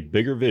part of a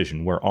bigger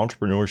vision where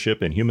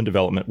entrepreneurship and human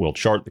development will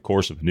chart the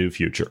course of a new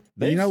future.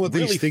 You know what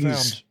these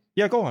things...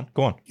 Yeah, go on.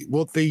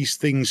 What these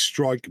things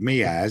strike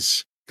me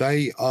as,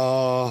 they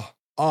are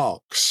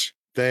arks.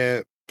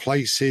 They're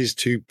places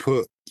to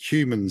put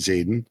humans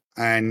in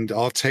and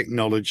our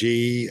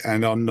technology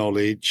and our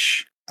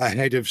knowledge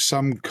ahead of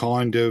some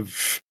kind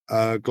of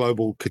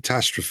global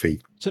catastrophe.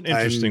 It's an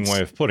interesting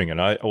way of putting it.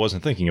 I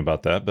wasn't thinking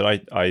about that, but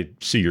I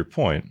see your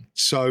point.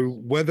 So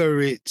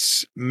whether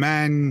it's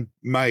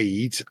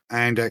man-made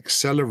and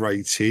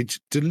accelerated,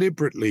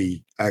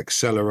 deliberately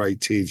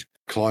accelerated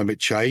climate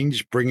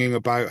change, bringing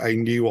about a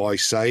new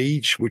ice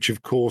age, which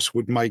of course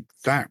would make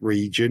that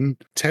region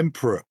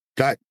temperate.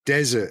 That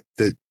desert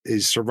that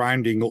is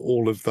surrounding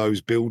all of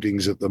those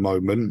buildings at the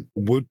moment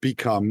would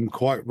become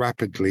quite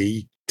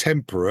rapidly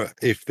temperate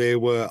if there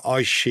were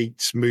ice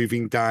sheets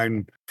moving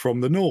down from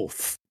the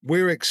north.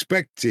 We're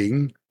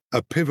expecting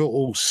a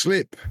pivotal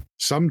slip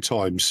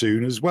sometime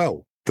soon as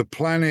well. The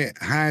planet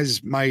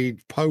has made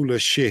polar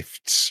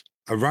shifts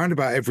around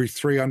about every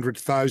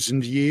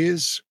 300,000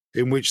 years,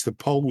 in which the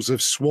poles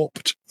have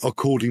swapped,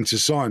 according to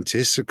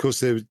scientists. Of course,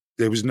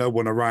 there was no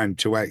one around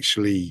to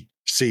actually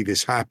see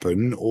this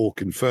happen or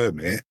confirm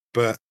it,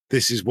 but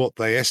this is what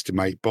they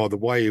estimate by the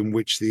way in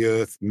which the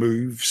Earth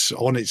moves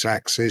on its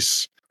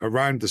axis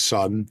around the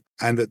sun,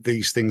 and that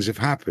these things have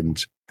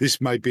happened.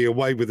 This may be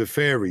away with the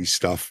fairy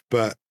stuff,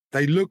 but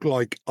they look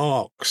like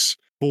arcs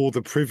for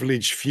the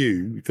privileged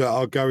few that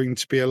are going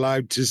to be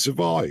allowed to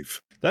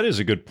survive. That is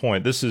a good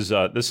point. This is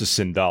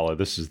Sindala.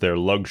 This is their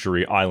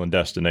luxury island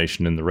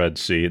destination in the Red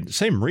Sea, the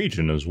same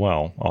region as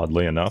well.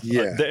 Oddly enough,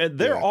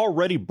 they're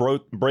already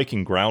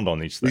breaking ground on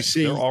these things.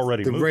 They're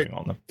already moving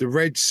on them. The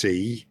Red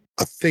Sea,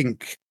 I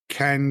think,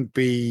 can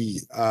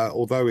be,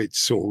 although it's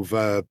sort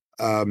of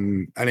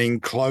an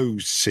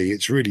enclosed sea,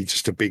 it's really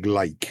just a big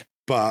lake.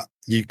 But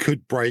you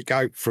could break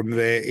out from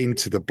there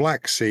into the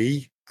Black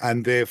Sea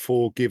and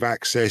therefore give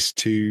access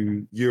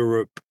to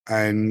Europe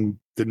and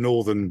the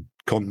northern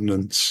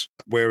continents.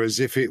 Whereas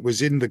if it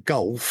was in the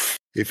Gulf,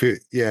 because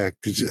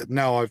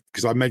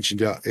I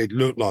mentioned it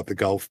looked like the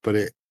Gulf, but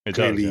it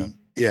clearly,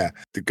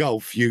 the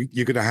Gulf, you're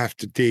going to have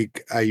to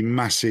dig a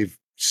massive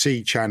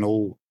sea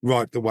channel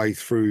right the way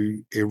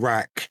through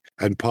Iraq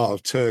and part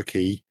of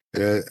Turkey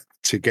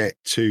to get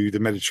to the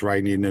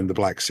Mediterranean and the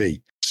Black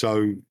Sea.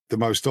 So the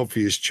most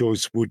obvious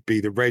choice would be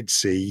the Red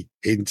Sea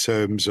in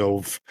terms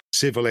of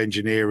civil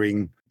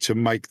engineering to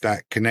make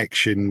that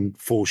connection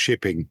for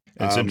shipping.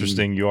 It's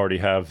interesting. You already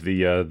have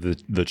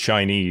the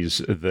Chinese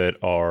that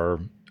are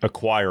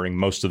acquiring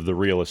most of the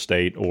real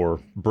estate or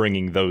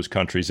bringing those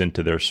countries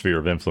into their sphere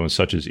of influence,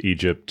 such as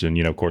Egypt and,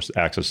 of course,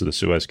 access to the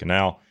Suez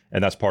Canal.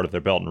 And that's part of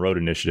their Belt and Road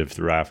Initiative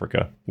through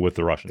Africa with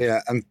the Russians.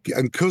 Yeah, and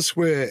because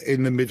we're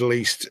in the Middle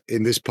East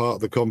in this part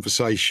of the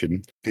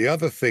conversation, the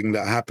other thing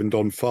that happened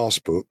on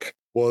Fastbook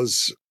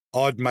was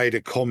I'd made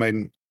a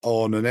comment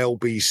on an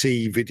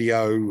LBC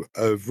video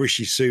of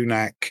Rishi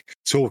Sunak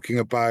talking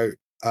about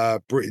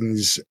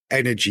Britain's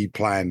energy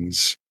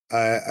plans.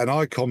 And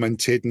I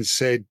commented and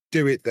said,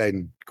 do it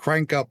then.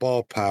 Crank up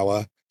our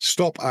power.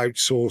 Stop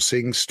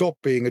outsourcing. Stop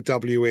being a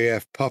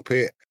WEF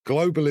puppet.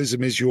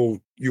 Globalism is your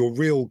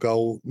real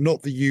goal,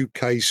 not the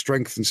UK's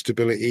strength and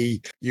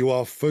stability. You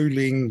are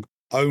fooling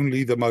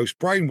only the most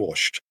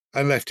brainwashed,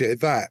 and left it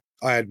at that.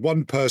 I had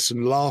one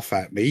person laugh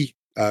at me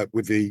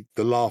with the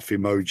laugh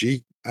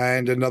emoji,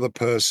 and another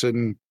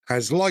person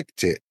has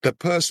liked it. The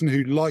person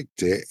who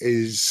liked it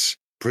is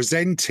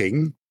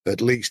presenting, at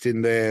least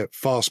in their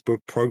Fastbook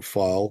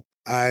profile,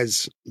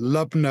 as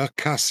Lubna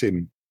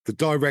Qasim. The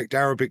direct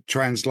Arabic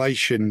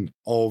translation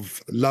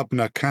of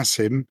Lubna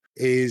Qasim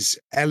is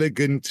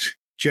elegant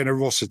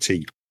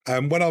generosity.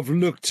 And when I've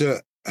looked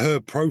at her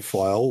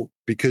profile,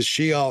 because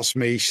she asked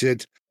me, she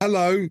said,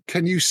 hello,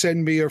 can you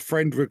send me a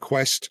friend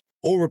request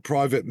or a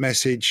private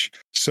message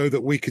so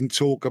that we can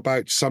talk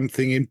about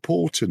something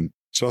important?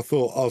 So I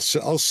thought,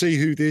 I'll see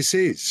who this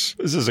is.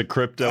 This is a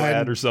crypto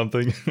ad or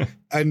something.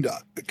 And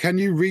can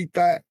you read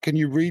that? Can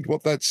you read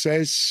what that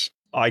says?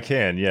 I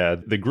can, yeah.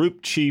 The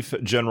Group Chief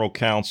General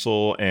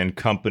Counsel and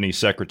Company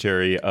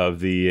Secretary of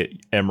the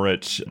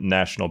Emirates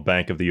National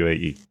Bank of the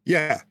UAE.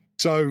 Yeah.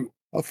 So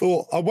I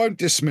thought I won't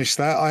dismiss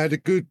that. I had a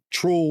good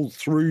trawl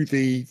through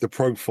the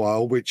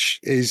profile,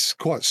 which is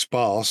quite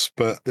sparse,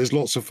 but there's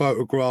lots of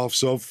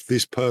photographs of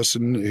this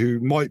person who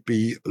might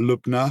be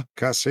Lubna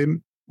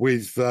Qasim,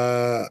 with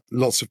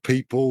lots of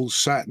people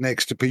sat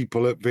next to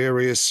people at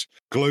various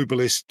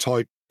globalist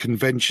type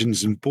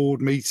conventions and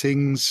board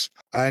meetings.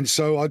 And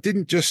so I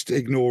didn't just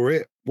ignore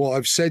it. What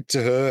I've said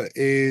to her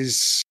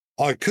is,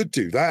 I could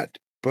do that,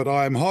 but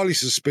I am highly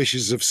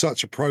suspicious of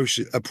such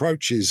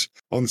approaches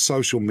on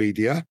social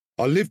media.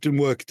 I lived and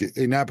worked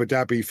in Abu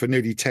Dhabi for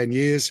nearly 10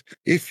 years.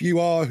 If you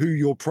are who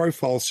your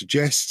profile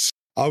suggests,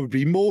 I would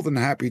be more than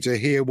happy to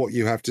hear what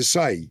you have to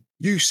say.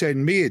 You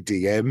send me a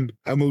DM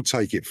and we'll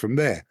take it from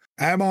there.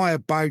 Am I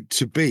about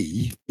to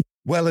be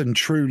well and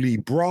truly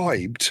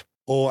bribed,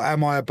 or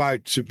am I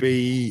about to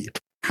be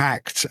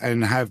hacked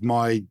and have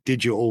my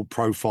digital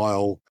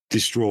profile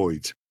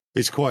destroyed?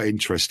 It's quite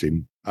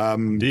interesting.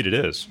 Indeed it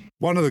is.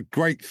 One of the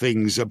great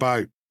things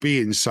about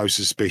being so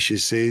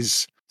suspicious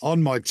is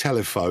on my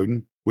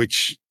telephone,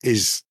 which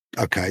is,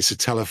 okay, it's a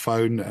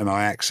telephone and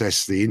I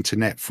access the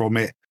internet from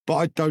it, but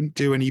I don't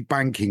do any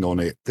banking on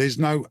it. There's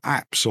no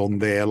apps on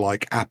there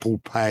like Apple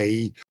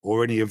Pay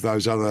or any of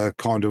those other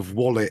kind of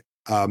wallet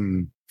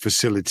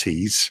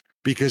facilities,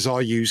 because I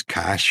use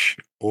cash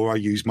or I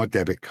use my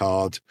debit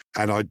card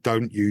and I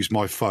don't use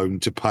my phone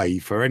to pay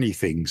for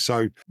anything.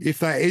 So if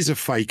that is a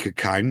fake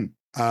account,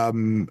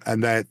 and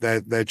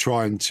they're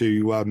trying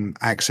to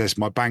access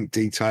my bank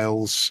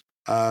details,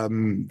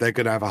 they're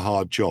going to have a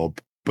hard job.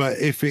 But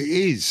if it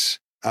is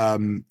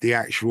the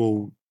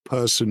actual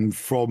person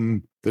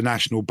from the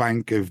National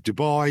Bank of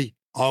Dubai,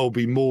 I'll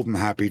be more than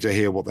happy to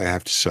hear what they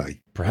have to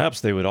say. Perhaps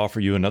they would offer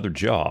you another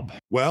job.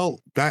 Well,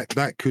 that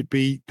could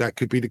be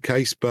the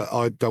case, but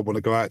I don't want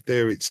to go out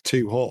there. It's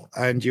too hot,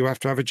 and you have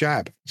to have a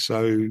jab.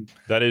 So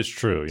that is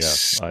true. Yes,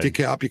 stick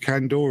it up your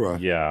Pandora.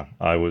 Yeah,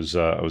 I was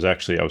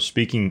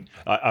speaking.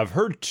 I've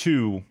heard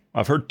two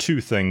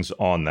things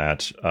on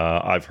that.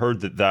 I've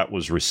heard that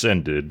was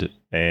rescinded,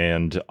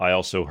 and I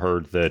also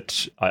heard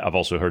that I've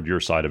also heard your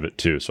side of it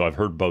too. So I've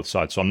heard both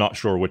sides. So I'm not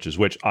sure which is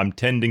which. I'm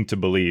tending to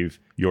believe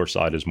your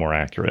side is more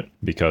accurate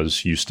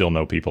because you still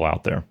know people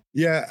out there.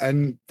 Yeah,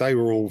 and they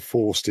were all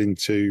forced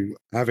into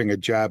having a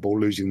jab or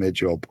losing their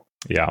job.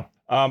 Yeah.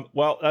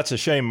 Well, that's a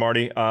shame,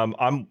 Marty.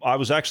 I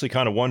was actually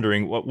kind of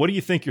wondering, what do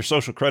you think your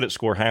social credit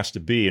score has to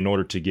be in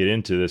order to get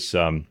into this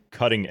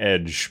cutting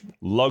edge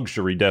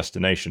luxury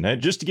destination?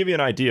 And just to give you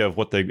an idea of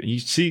what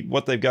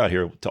they've got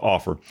here to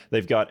offer.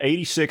 They've got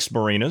 86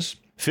 marinas,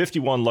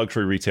 51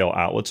 luxury retail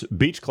outlets,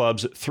 beach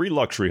clubs, 3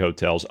 luxury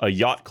hotels, a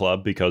yacht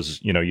club because,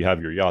 you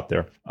have your yacht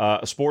there,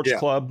 a sports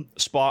club,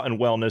 spa and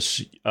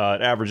wellness. It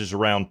averages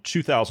around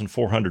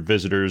 2,400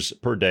 visitors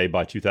per day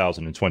by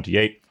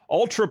 2028.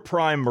 Ultra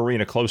prime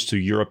marina close to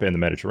Europe and the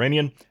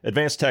Mediterranean,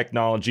 advanced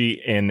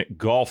technology and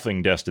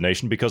golfing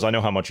destination because I know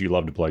how much you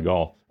love to play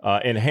golf,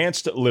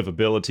 enhanced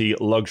livability,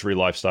 luxury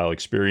lifestyle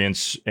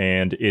experience,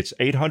 and it's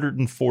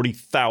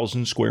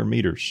 840,000 square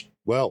meters.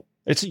 Well,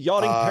 it's a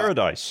yachting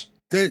paradise.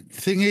 The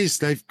thing is,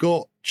 they've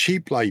got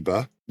cheap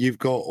labor. You've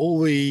got all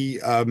the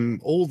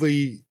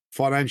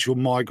financial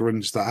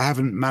migrants that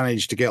haven't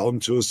managed to get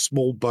onto a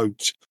small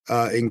boat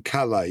in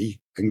Calais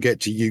and get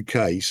to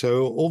UK.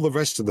 So all the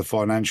rest of the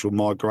financial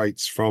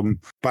migrates from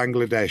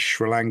Bangladesh,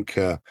 Sri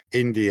Lanka,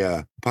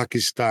 India,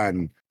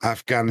 Pakistan,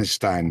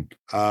 Afghanistan,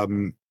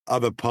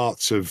 other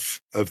parts of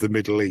the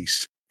Middle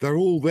East. They're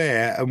all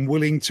there and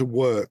willing to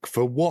work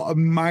for what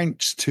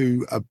amounts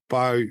to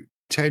about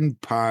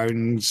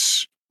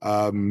 £10,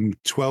 12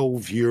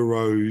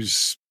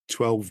 euros,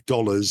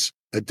 $12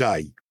 a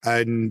day.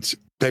 And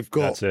they've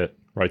got... That's it.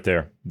 Right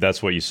there.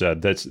 That's what you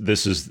said. This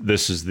is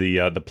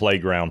the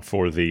playground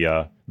for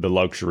the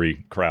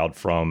luxury crowd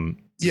from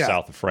the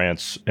south of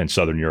France and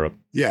southern Europe.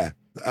 Yeah.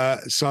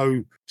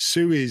 So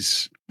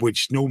Suez,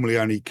 which normally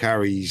only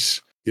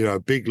carries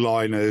big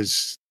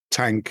liners,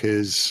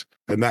 tankers,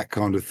 and that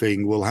kind of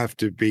thing, will have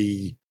to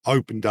be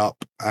opened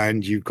up,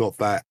 and you've got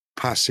that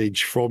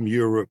passage from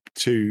Europe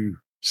to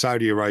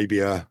Saudi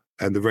Arabia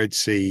and the Red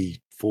Sea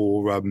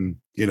for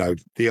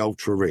the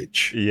ultra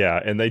rich.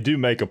 Yeah, and they do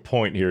make a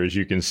point here, as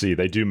you can see.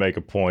 They do make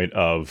a point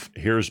of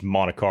here's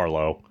Monte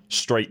Carlo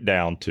straight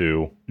down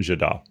to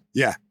Jeddah.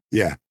 Yeah.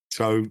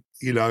 So,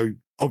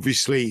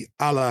 obviously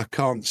Allah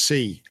can't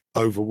see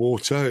over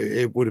water,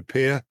 it would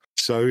appear.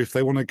 So if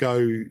they want to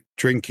go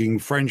drinking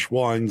French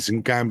wines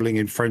and gambling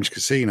in French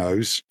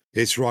casinos,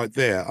 it's right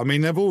there. I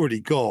mean, they've already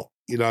got,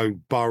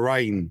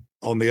 Bahrain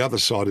on the other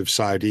side of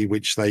Saudi,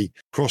 which they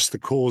cross the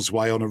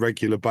causeway on a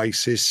regular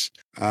basis,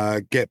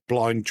 get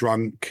blind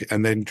drunk,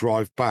 and then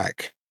drive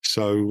back.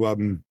 So,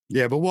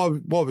 but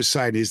what I was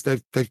saying is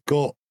they've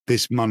got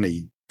this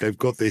money, they've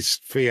got this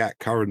fiat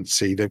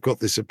currency, they've got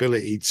this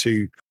ability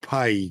to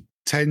pay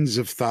tens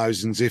of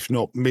thousands, if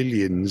not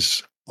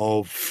millions,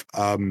 of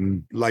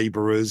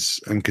labourers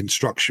and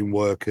construction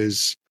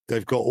workers.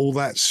 They've got all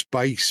that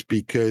space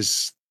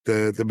because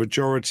the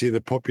majority of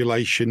the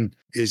population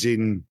is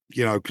in,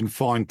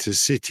 confined to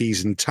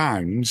cities and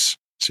towns.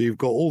 So you've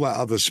got all that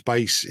other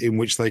space in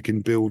which they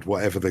can build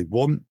whatever they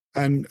want.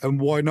 And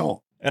why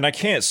not? And I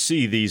can't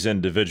see these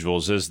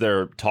individuals as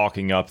they're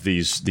talking up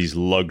these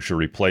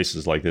luxury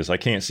places like this. I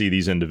can't see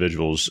these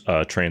individuals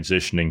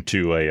transitioning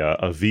to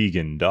a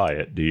vegan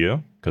diet. Do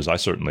you? Because I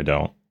certainly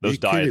don't. Those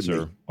diets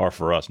are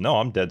for us. No,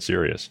 I'm dead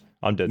serious.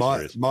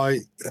 Serious.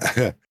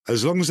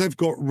 As long as they've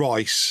got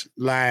rice,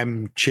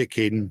 lamb,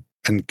 chicken,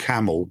 and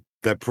camel,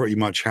 they're pretty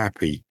much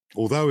happy.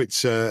 Although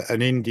it's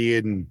an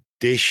Indian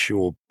dish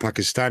or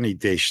Pakistani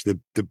dish, the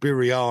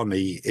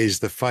biryani is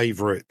the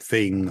favorite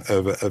thing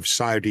of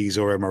Saudis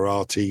or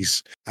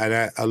Emiratis.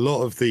 And a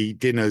lot of the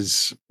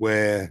dinners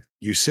where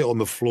you sit on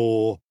the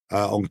floor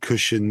on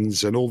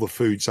cushions and all the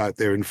food's out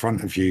there in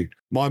front of you.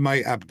 My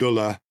mate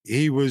Abdullah,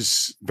 he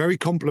was very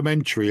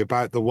complimentary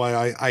about the way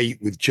I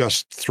ate with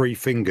just 3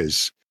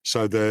 fingers.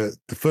 So the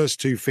first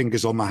 2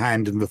 fingers on the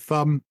hand and the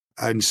thumb.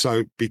 And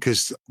so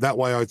because that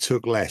way I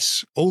took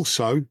less.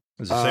 Also,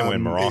 it's the same way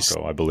in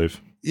Morocco, I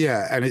believe.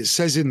 Yeah, and it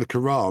says in the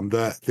Quran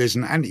that there's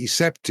an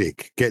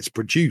antiseptic gets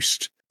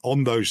produced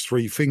on those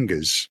 3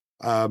 fingers.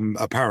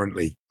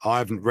 Apparently, I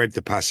haven't read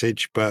the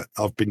passage, but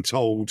I've been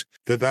told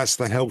that that's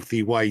the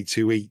healthy way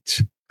to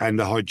eat and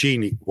the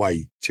hygienic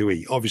way to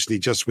eat. Obviously,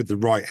 just with the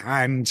right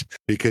hand,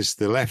 because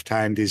the left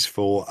hand is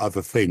for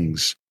other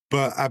things.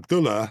 But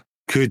Abdullah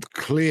could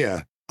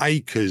clear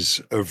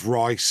acres of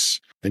rice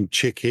and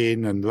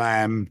chicken and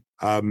lamb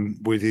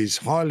with his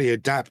highly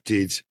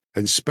adapted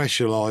and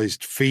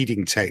specialized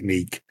feeding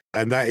technique.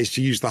 And that is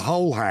to use the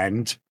whole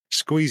hand,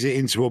 squeeze it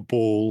into a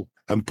ball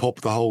and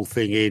pop the whole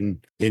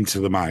thing into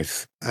the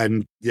mouth.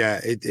 And yeah,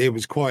 it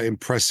was quite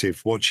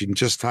impressive watching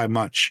just how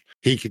much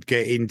he could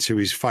get into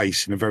his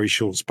face in a very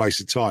short space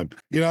of time.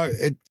 You know,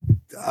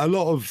 a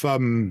lot of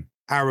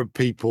Arab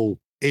people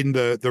in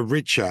the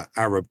richer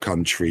Arab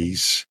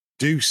countries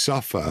do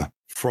suffer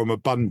from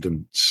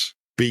abundance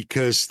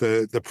because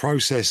the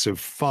process of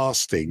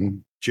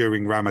fasting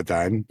during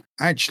Ramadan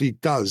actually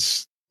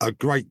does a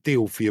great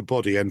deal for your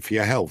body and for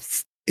your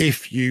health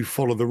if you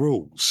follow the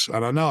rules.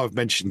 And I know I've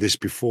mentioned this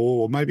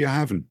before, or maybe I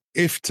haven't.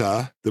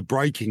 Iftar, the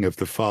breaking of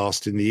the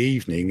fast in the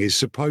evening, is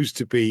supposed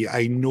to be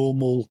a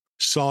normal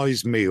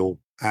size meal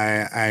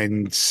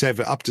and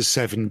up to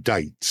 7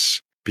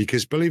 dates.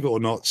 Because believe it or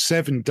not,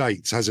 7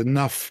 dates has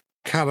enough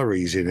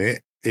calories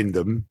in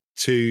them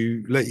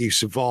to let you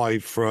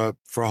survive for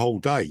a whole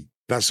day.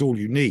 That's all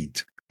you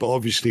need. But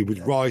obviously with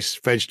rice,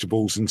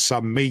 vegetables and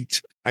some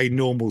meat, a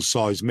normal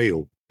size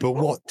meal. But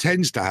what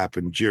tends to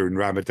happen during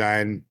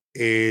Ramadan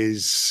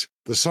is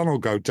the sun will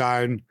go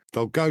down,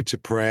 they'll go to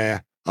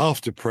prayer.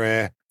 After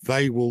prayer,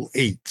 they will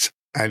eat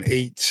and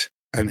eat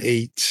and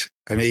eat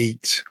and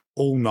eat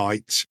all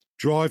night,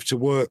 drive to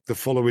work the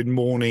following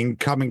morning,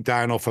 coming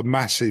down off a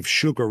massive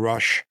sugar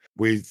rush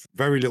with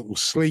very little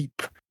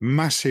sleep,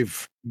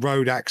 massive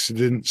road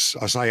accidents.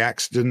 I say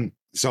accident,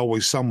 it's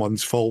always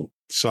someone's fault.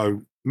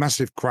 So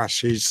massive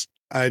crashes,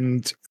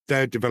 and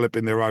they're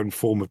developing their own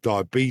form of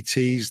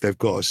diabetes. They've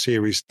got a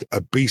serious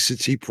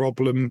obesity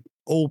problem,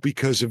 all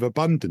because of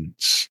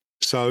abundance.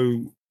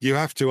 So you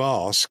have to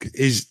ask,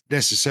 is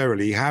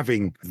necessarily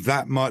having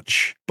that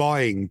much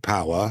buying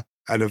power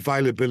and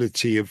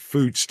availability of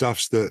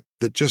foodstuffs that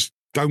just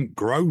don't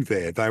grow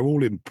there, they're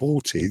all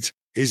imported,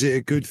 is it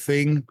a good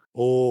thing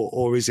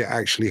or is it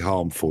actually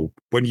harmful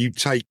when you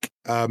take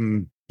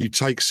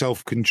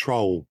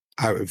self-control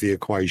out of the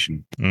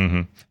equation?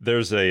 Mm-hmm. There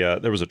was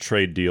a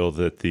trade deal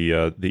that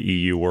the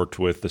EU worked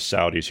with the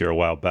Saudis here a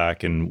while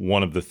back, and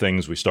one of the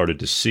things we started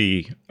to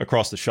see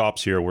across the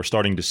shops here, we're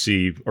starting to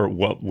see, or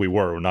what we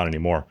were, not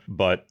anymore,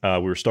 but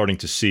we were starting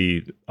to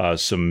see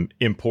some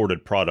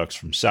imported products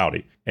from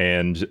Saudi.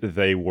 And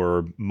they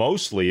were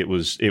mostly it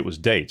was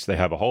dates. They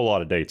have a whole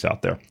lot of dates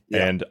out there,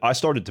 and I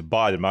started to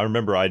buy them. I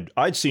remember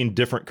I'd seen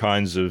different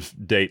kinds of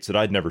dates that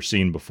I'd never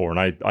seen before, and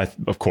I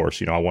of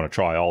course I want to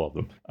try all of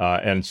them.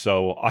 And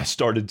so I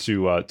started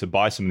to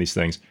buy some of these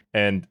things,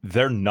 and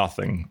they're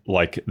nothing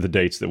like the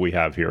dates that we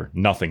have here.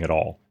 Nothing at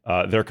all.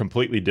 They're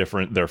completely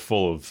different. They're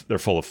full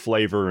of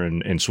flavor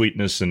and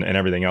sweetness and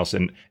everything else.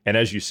 And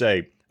as you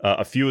say,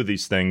 a few of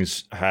these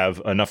things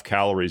have enough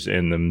calories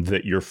in them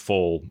that you're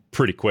full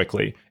pretty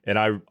quickly. And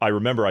I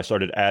remember I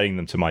started adding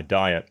them to my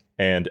diet,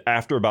 and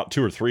after about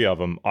 2 or 3 of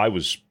them, I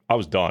was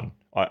done.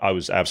 I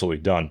was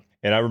absolutely done.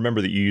 And I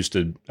remember that you used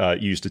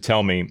to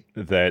tell me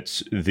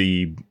that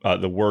the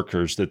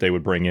workers that they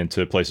would bring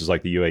into places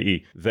like the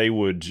UAE, they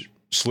would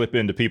slip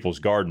into people's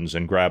gardens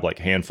and grab like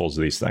handfuls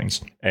of these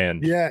things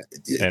and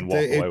walk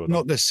away with them.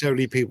 Not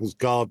necessarily people's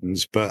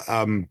gardens, but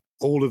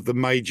all of the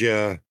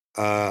major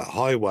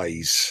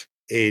highways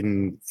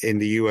in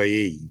the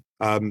UAE,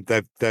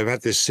 they've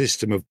had this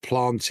system of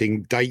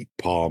planting date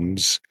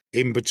palms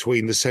in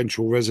between the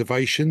central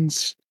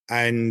reservations,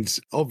 and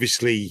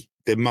obviously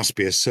there must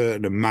be a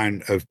certain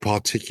amount of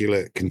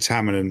particulate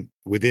contaminant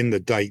within the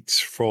dates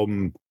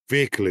from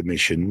vehicle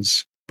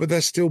emissions, but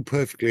they're still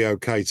perfectly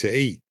okay to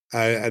eat.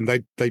 And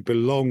they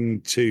belong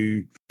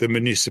to the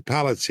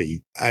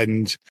municipality,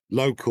 and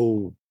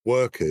local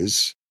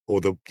workers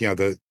or the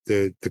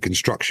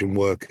construction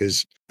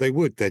workers,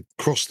 they'd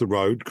cross the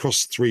road,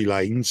 cross 3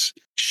 lanes,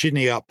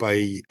 shinny up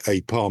a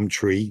palm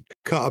tree,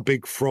 cut a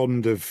big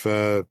frond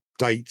of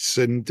dates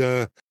and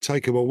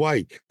take them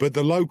away. But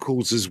the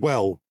locals as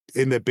well,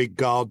 in their big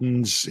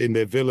gardens, in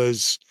their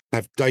villas,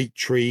 have date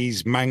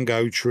trees,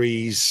 mango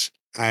trees,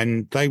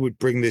 and they would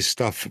bring this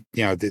stuff,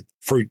 the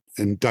fruit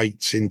and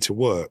dates into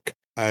work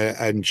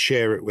and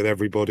share it with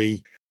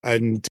everybody.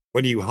 And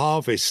when you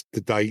harvest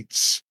the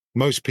dates,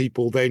 most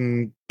people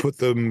then put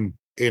them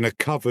in a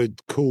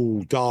covered,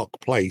 cool, dark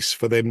place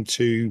for them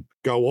to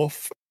go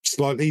off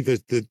slightly.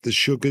 The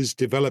sugars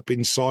develop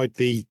inside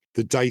the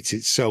date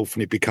itself,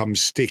 and it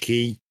becomes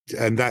sticky.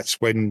 and that's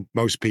when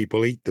most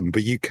people eat them.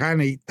 But you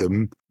can eat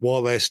them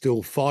while they're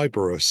still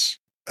fibrous.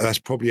 That's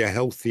probably a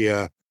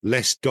healthier,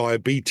 less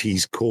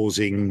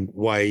diabetes-causing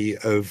way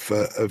of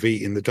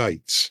eating the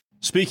dates.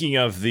 Speaking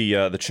of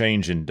the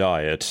change in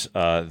diet,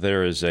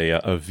 there is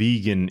a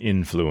vegan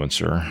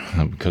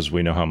influencer, because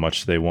we know how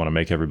much they want to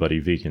make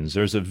everybody vegans.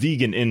 There's a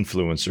vegan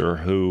influencer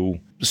who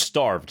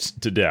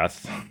starved to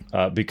death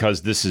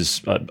because this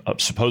is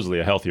supposedly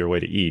a healthier way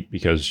to eat,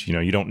 because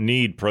you don't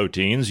need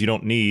proteins, you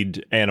don't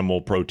need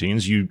animal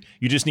proteins, you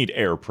just need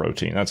air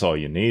protein. That's all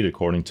you need,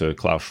 according to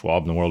Klaus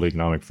Schwab in the World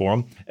Economic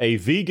Forum. A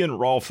vegan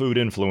raw food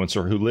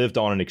influencer who lived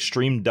on an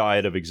extreme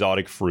diet of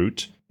exotic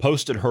fruit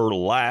posted her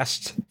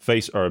last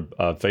Facebook,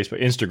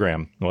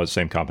 Instagram, well, it's the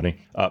same company,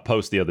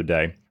 post the other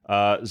day.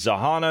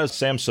 Zahana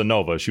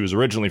Samsonova, she was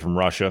originally from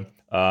Russia,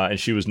 and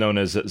she was known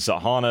as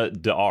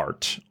Zahana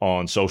d'Art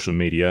on social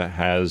media,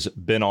 has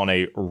been on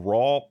a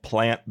raw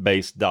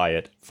plant-based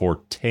diet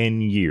for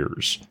 10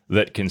 years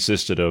that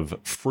consisted of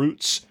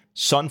fruits,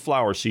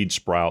 sunflower seed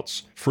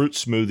sprouts, fruit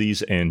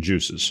smoothies, and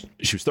juices.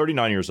 She was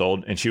 39 years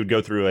old, and she would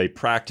go through a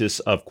practice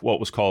of what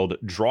was called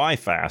dry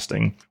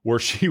fasting, where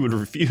she would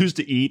refuse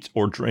to eat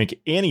or drink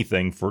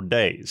anything for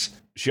days.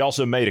 She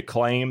also made a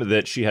claim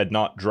that she had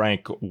not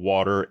drank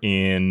water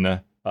in,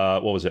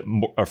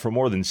 for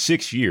more than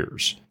 6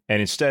 years,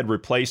 and instead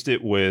replaced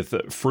it with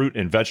fruit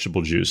and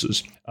vegetable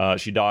juices.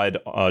 She died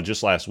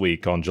just last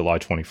week on July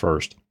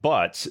 21st.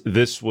 But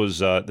this was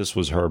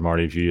her,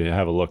 Marty. If you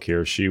have a look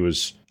here, she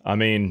was... I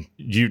mean,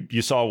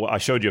 you saw, I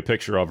showed you a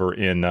picture of her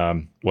in,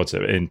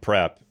 in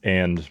prep,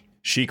 and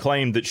she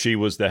claimed that she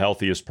was the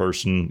healthiest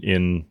person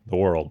in the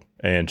world.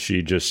 And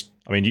she just,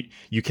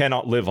 you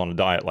cannot live on a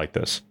diet like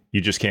this. You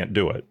just can't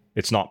do it.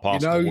 It's not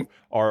possible.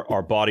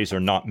 Our bodies are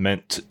not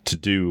meant to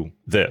do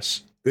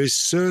this. There's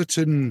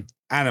certain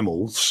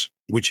animals,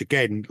 which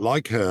again,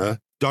 like her,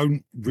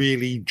 don't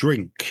really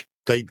drink.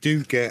 They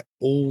do get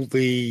all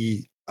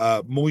the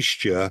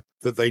moisture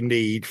that they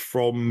need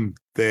from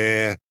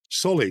their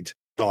solid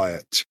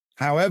diet.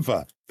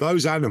 However,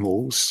 those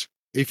animals,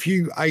 if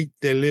you ate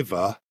their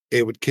liver,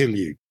 it would kill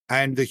you.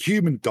 And the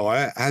human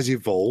diet has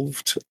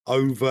evolved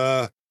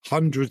over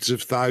hundreds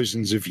of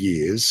thousands of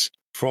years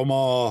from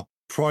our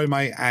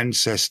primate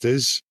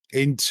ancestors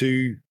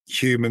into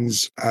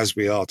humans as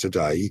we are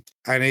today.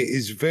 And it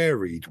is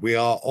varied. We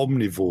are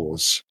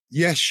omnivores.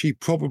 Yes, she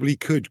probably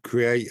could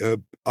create her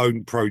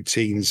own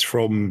proteins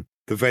from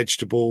the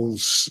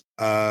vegetables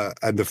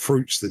and the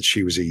fruits that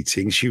she was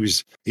eating. She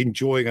was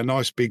enjoying a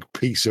nice big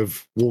piece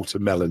of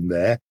watermelon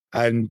there.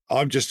 And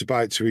I'm just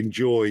about to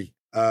enjoy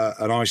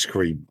an ice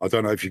cream. I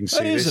don't know if you can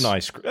see this.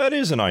 That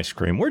is an ice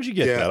cream. Where'd you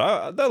get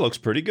that? That looks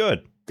pretty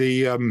good.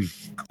 The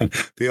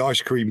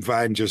ice cream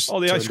van just...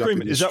 Oh, the ice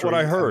cream. Is that what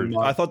I heard?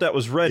 I thought that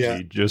was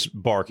Reggie just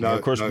barking. No,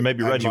 of course,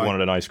 maybe Reggie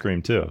wanted an ice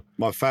cream too.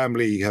 My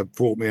family have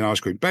brought me an ice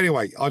cream. But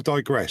anyway, I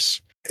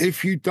digress.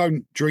 If you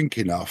don't drink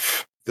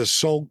enough, the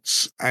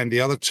salts and the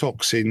other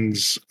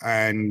toxins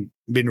and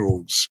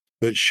minerals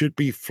that should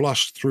be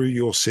flushed through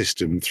your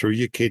system, through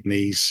your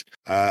kidneys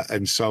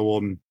and so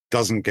on,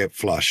 doesn't get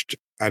flushed.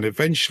 And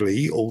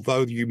eventually,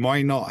 although you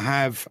might not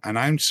have an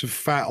ounce of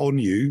fat on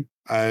you,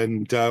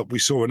 and we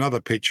saw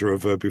another picture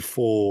of her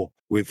before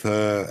with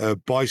her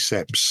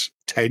biceps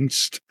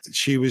tensed,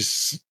 she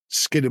was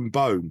skin and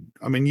bone.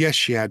 I mean, yes,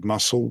 she had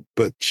muscle,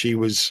 but she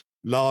was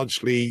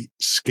largely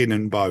skin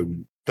and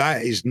bone.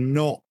 That is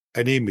not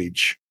an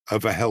image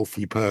of a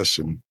healthy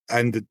person.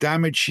 And the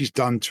damage she's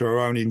done to her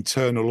own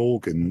internal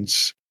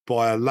organs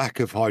by a lack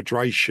of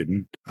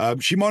hydration,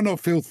 she might not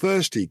feel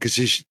thirsty because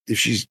if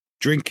she's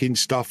drinking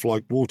stuff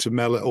like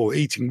watermelon or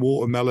eating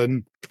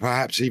watermelon,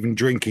 perhaps even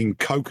drinking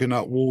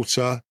coconut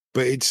water,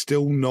 but it's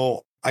still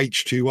not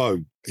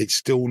H2O. It's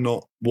still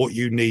not what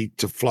you need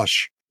to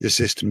flush your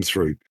system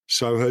through.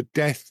 So her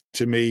death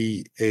to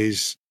me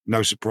is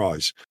no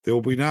surprise. There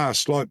will be now a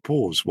slight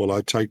pause while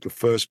I take the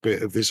first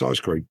bit of this ice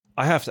cream.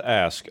 I have to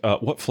ask,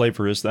 what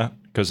flavor is that?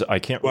 Because I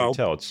can't really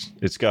tell.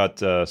 It's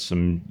got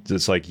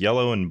it's like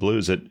yellow and blue.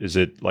 Is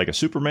it like a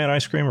Superman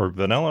ice cream or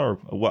vanilla or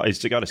what?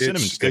 It's got a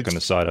cinnamon stick on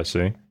the side, I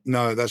see.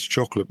 No, that's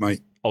chocolate,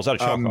 mate. Oh, is that a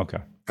chocolate?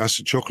 Okay. That's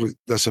a chocolate.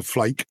 That's a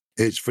flake.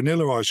 It's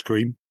vanilla ice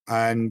cream,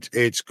 and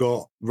it's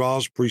got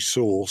raspberry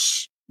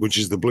sauce, which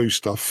is the blue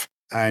stuff,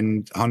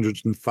 and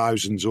hundreds and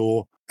thousands,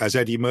 or as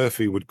Eddie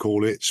Murphy would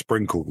call it,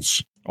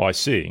 sprinkles. Oh, I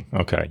see.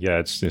 Okay. Yeah,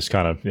 it's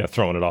kind of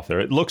throwing it off there.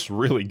 It looks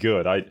really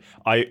good.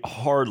 I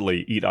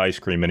hardly eat ice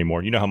cream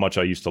anymore. You know how much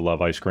I used to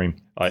love ice cream?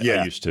 I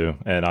used to,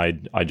 and I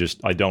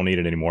don't eat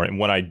it anymore. And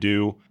when I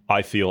do,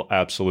 I feel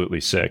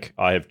absolutely sick.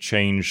 I have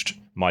changed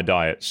my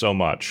diet so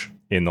much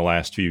in the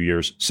last few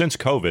years since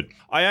COVID.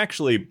 I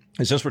actually,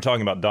 since we're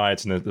talking about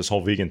diets and this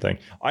whole vegan thing,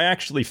 I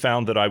actually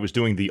found that I was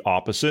doing the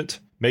opposite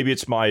maybe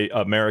it's my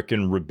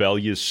American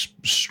rebellious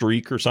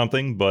streak or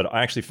something, but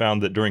I actually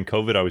found that during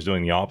COVID, I was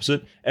doing the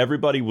opposite.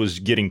 Everybody was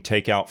getting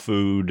takeout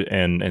food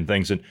and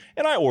things. And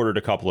I ordered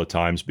a couple of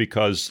times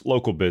because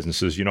local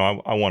businesses,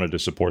 I wanted to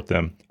support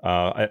them.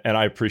 And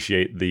I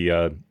appreciate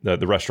the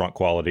restaurant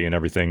quality and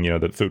everything,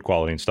 the food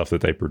quality and stuff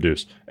that they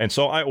produce. And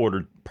so I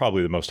ordered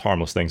probably the most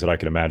harmless things that I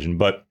could imagine,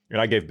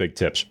 and I gave big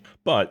tips.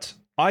 But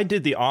I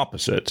did the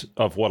opposite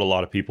of what a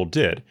lot of people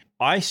did.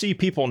 I see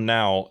people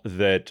now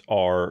that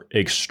are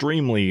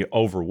extremely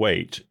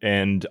overweight,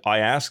 and I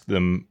ask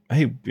them,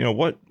 hey,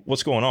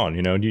 what's going on?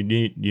 Do you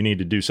need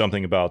to do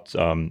something about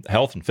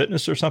health and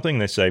fitness or something?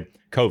 And they say,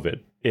 COVID.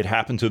 It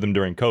happened to them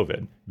during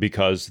COVID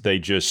because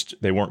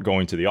they weren't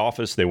going to the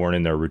office, they weren't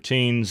in their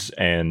routines,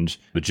 and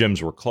the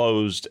gyms were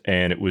closed,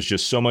 and it was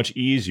just so much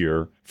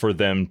easier for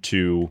them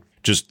to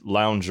just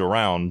lounge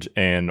around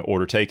and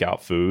order takeout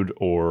food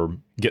or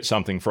get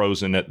something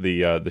frozen at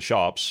the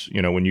shops,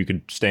 when you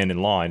could stand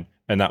in line,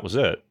 and that was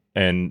it.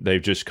 And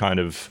they've just kind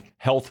of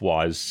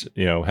health-wise,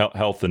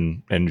 health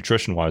and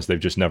nutrition-wise, they've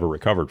just never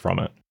recovered from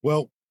it.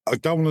 Well, I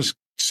don't want to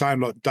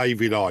sound like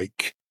David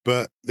Icke,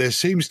 but there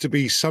seems to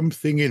be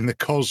something in the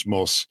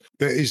cosmos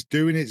that is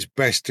doing its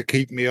best to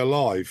keep me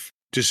alive,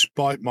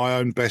 despite my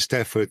own best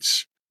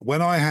efforts.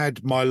 When I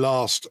had my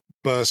last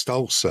burst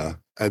ulcer,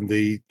 and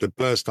the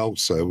burst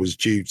ulcer was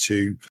due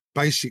to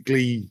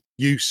basically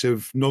use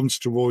of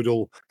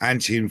non-steroidal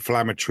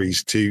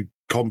anti-inflammatories to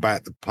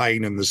combat the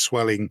pain and the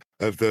swelling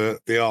of the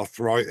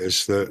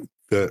arthritis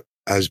that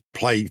has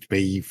plagued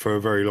me for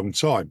a very long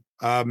time.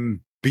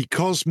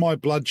 Because my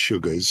blood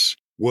sugars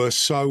were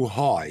so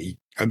high,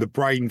 and the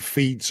brain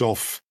feeds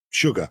off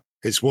sugar.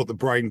 It's what the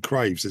brain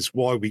craves. It's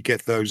why we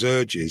get those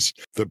urges.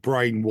 The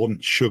brain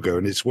wants sugar,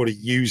 and it's what it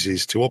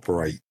uses to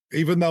operate.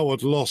 Even though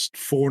I'd lost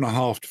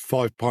 4.5 to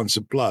 5 pints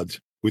of blood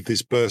with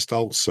this burst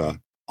ulcer,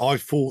 I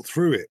fought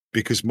through it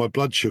because my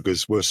blood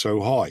sugars were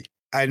so high.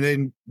 And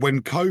then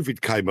when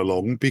COVID came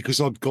along, because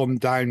I'd gone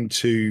down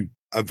to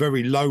a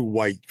very low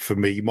weight for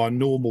me, my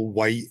normal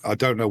weight, I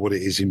don't know what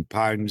it is in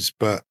pounds,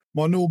 but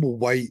my normal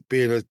weight,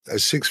 being a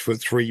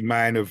 6'3"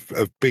 man of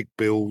big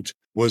build,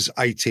 was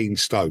 18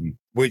 stone,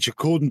 which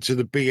according to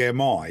the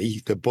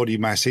BMI, the body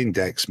mass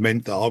index,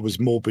 meant that I was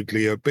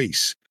morbidly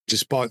obese.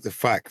 Despite the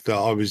fact that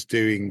I was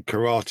doing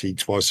karate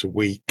twice a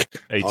week.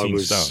 18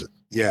 stone.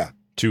 Yeah.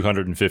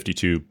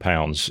 252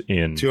 pounds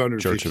in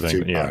Church of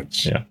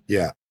England.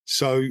 Yeah.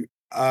 So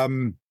I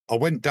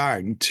went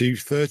down to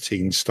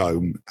 13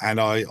 stone, and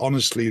I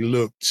honestly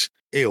looked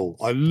ill.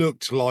 I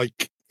looked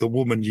like the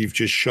woman you've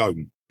just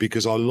shown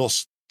because I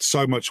lost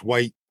so much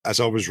weight as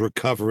I was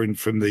recovering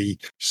from the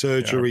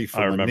surgery,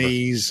 from my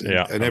knees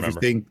and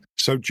everything.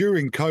 So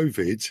during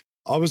COVID,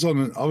 I was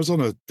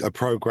on a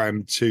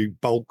program to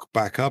bulk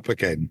back up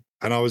again,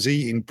 and I was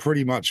eating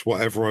pretty much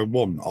whatever I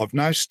want. I've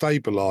now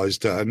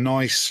stabilized at a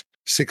nice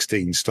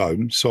 16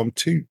 stone, so I'm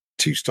two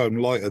stone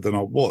lighter than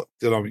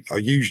I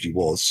usually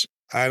was,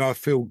 and I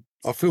feel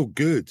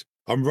good.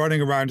 I'm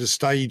running around a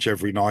stage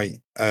every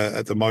night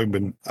at the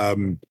moment,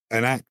 and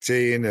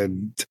acting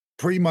and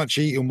pretty much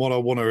eating what I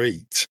want to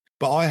eat.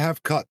 But I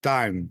have cut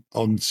down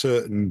on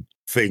certain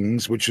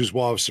things, which is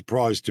why I was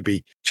surprised to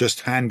be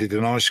just handed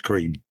an ice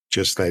cream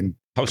just then.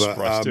 I was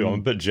surprised too. I'm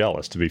a bit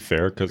jealous, to be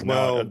fair, because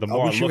now the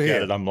more I look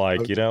at it, I'm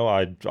like,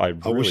 I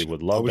really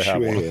would love to have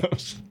one of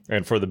those.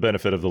 And for the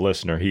benefit of the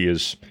listener, he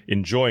is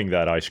enjoying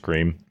that ice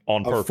cream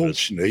on purpose.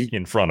 Unfortunately,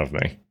 in front of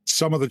me.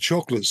 Some of the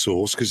chocolate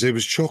sauce, because there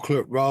was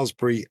chocolate,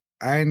 raspberry,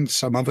 and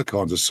some other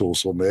kinds of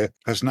sauce on there,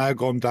 has now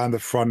gone down the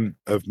front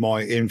of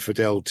my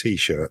infidel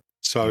T-shirt.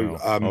 So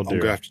I'm going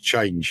to have to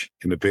change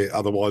in a bit.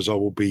 Otherwise, I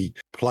will be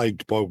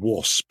plagued by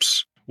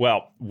wasps.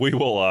 Well,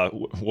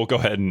 we'll go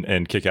ahead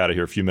and kick out of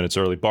here a few minutes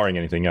early, barring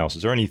anything else.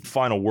 Is there any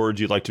final words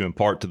you'd like to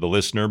impart to the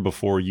listener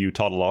before you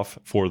toddle off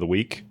for the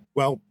week?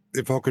 Well,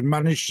 if I could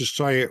manage to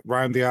say it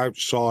round the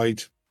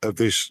outside of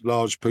this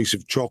large piece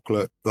of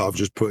chocolate that I've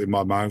just put in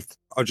my mouth,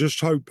 I just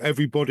hope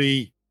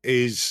everybody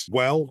is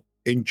well,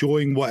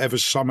 enjoying whatever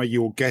summer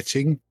you're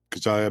getting,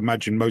 because I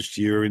imagine most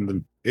of you are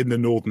in the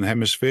Northern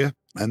Hemisphere.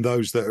 And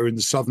those that are in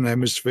the Southern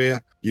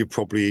Hemisphere, you're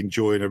probably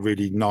enjoying a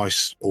really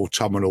nice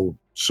autumnal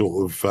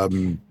sort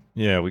of.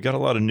 Yeah, we got a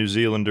lot of New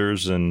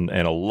Zealanders and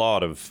a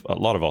lot of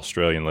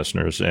Australian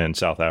listeners and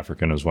South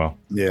African as well.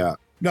 Yeah.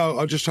 No,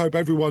 I just hope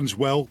everyone's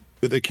well,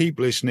 that they keep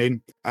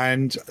listening.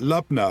 And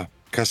Lubna,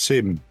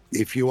 Kasim,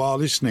 if you are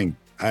listening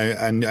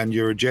and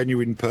you're a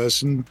genuine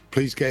person,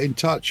 please get in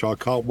touch. I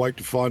can't wait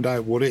to find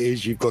out what it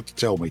is you've got to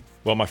tell me.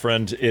 Well, my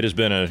friend, it has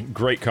been a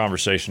great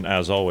conversation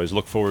as always.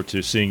 Look forward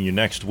to seeing you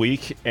next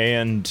week,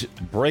 and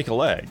break a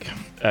leg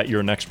at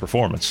your next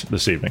performance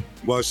this evening.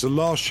 Well, it's the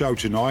last show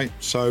tonight,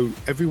 so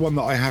everyone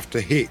that I have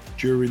to hit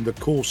during the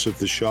course of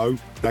the show,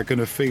 they're going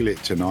to feel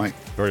it tonight.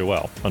 Very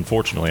well.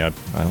 Unfortunately, I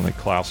don't think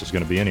Klaus is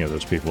going to be any of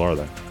those people, are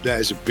they?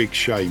 That is a big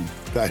shame.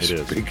 That is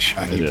a big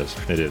shame.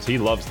 It is. He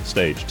loves the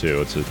stage,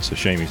 too. It's a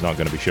shame he's not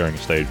going to be sharing a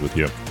stage with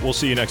you. We'll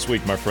see you next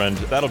week, my friend.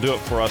 That'll do it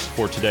for us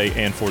for today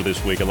and for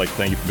this week. I'd like to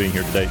thank you for being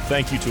here today.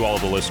 Thank you to all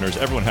of the listeners.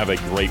 Everyone have a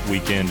great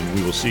weekend, and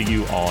we will see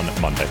you on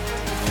Monday.